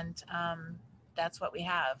community, and that's what we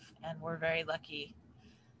have, and we're very lucky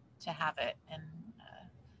to have it. And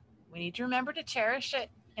we need to remember to cherish it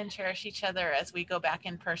and cherish each other as we go back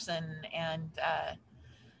in person, and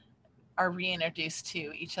are reintroduced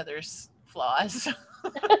to each other's flaws.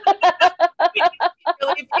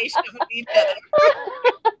 Really patient with each other.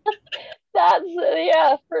 That's,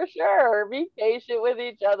 yeah, for sure. Be patient with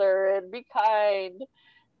each other and be kind.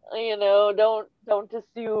 Don't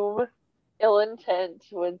assume ill intent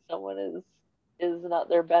when someone is not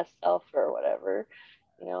their best self or whatever.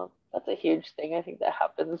 That's a huge thing. I think that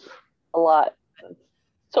happens a lot.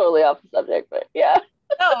 totally off the subject, but yeah.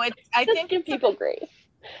 No, I Just think give people grace.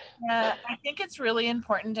 yeah, I think it's really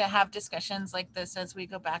important to have discussions like this as we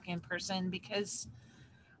go back in person, because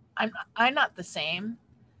I'm not the same.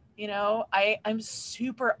 You know, I'm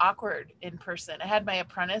super awkward in person. I had my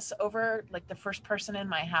apprentice over, like the first person in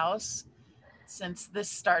my house since this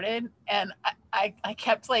started, and I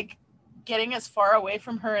kept like getting as far away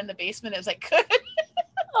from her in the basement as I could.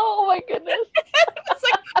 Oh my goodness. I was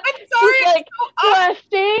like, I'm He's sorry, like, do I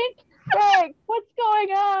stink? Greg, what's going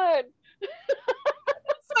on?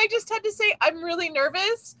 so I just had to say, I'm really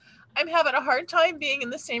nervous. I'm having a hard time being in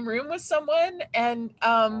the same room with someone, and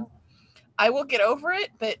I will get over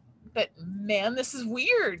it, but man, this is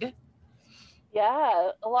weird.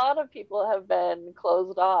 Yeah, a lot of people have been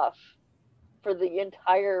closed off for the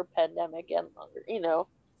entire pandemic and longer,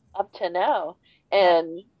 up to now. Yeah.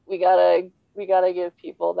 And we gotta give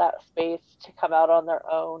people that space to come out on their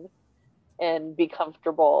own and be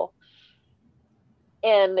comfortable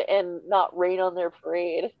and not rain on their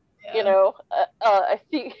parade. Yeah. I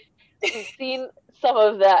think we've seen some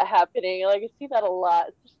of that happening. Like I see that a lot,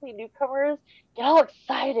 especially newcomers get all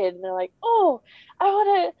excited and they're like, "Oh,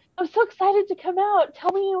 I'm so excited to come out.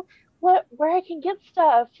 Tell me where I can get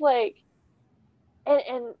stuff." Like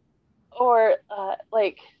and or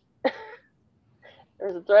like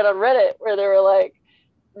there's a thread on Reddit where they were like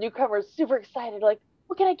newcomers super excited, like,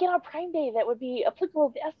 "What can I get on Prime Day that would be applicable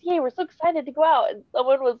to the SCA? We're so excited to go out." And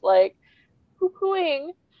someone was like poo-pooing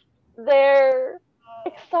their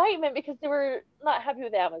excitement because they were not happy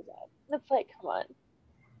with Amazon. And it's like, come on.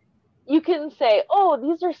 You can say, "Oh,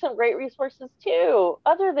 these are some great resources too,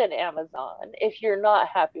 other than Amazon," if you're not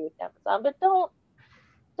happy with Amazon, but don't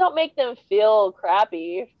make them feel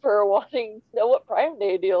crappy for wanting to know what Prime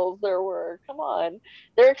Day deals there were. Come on.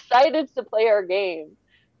 They're excited to play our game.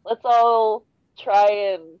 Let's all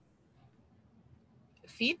try and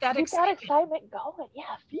Feed that keep that excitement. excitement going.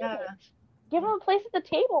 Yeah, feed Yeah. it. Give them a place at the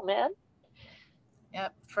table, man.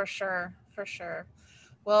 Yep, for sure. For sure.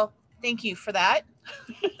 Well, thank you for that.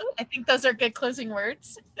 I think those are good closing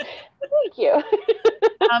words. Thank you.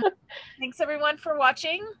 Um, thanks everyone for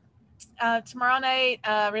watching. Tomorrow night,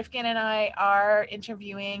 Rifkin and I are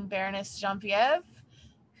interviewing Baroness Genevieve,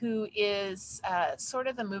 who is sort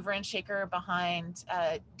of the mover and shaker behind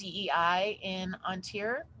DEI in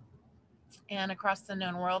Ontario and across the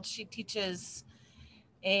known world. She teaches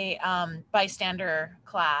a bystander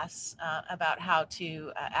class about how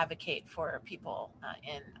to advocate for people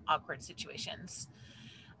in awkward situations.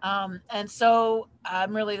 And so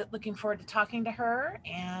I'm really looking forward to talking to her,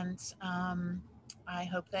 and I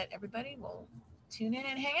hope that everybody will tune in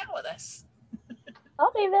and hang out with us.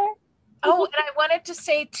 I'll be there. Oh, and I wanted to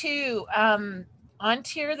say too, On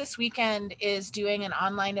Tier this weekend is doing an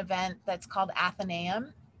online event that's called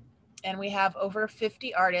Athenaeum, and we have over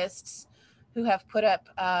 50 artists who have put up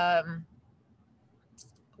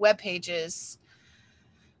web pages,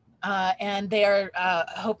 and they are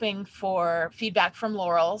hoping for feedback from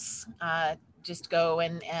Laurels. Just go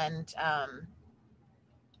and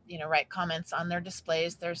write comments on their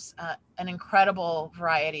displays. There's an incredible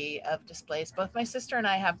variety of displays. Both my sister and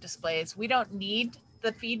I have displays. We don't need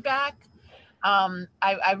the feedback.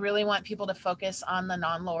 I really want people to focus on the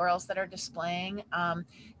non-Laurels that are displaying.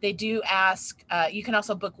 They do ask, you can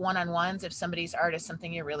also book one-on-ones if somebody's art is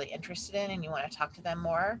something you're really interested in and you want to talk to them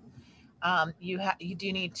more. You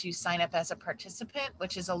do need to sign up as a participant,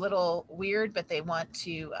 which is a little weird, but they want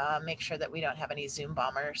to make sure that we don't have any Zoom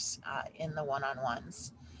bombers in the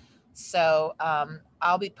one-on-ones. So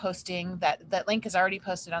I'll be posting that link is already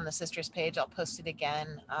posted on the sisters page. I'll post it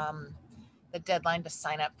again. The deadline to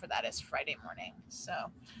sign up for that is Friday morning. So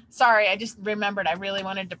sorry, I just remembered I really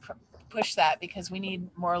wanted to push that because we need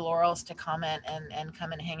more Laurels to comment and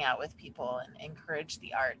come and hang out with people and encourage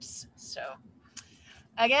the arts. So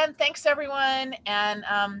again, thanks everyone. And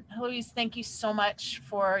Heloys, thank you so much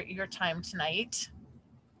for your time tonight.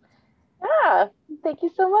 Yeah, thank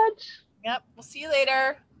you so much. Yep, we'll see you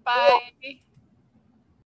later. Bye.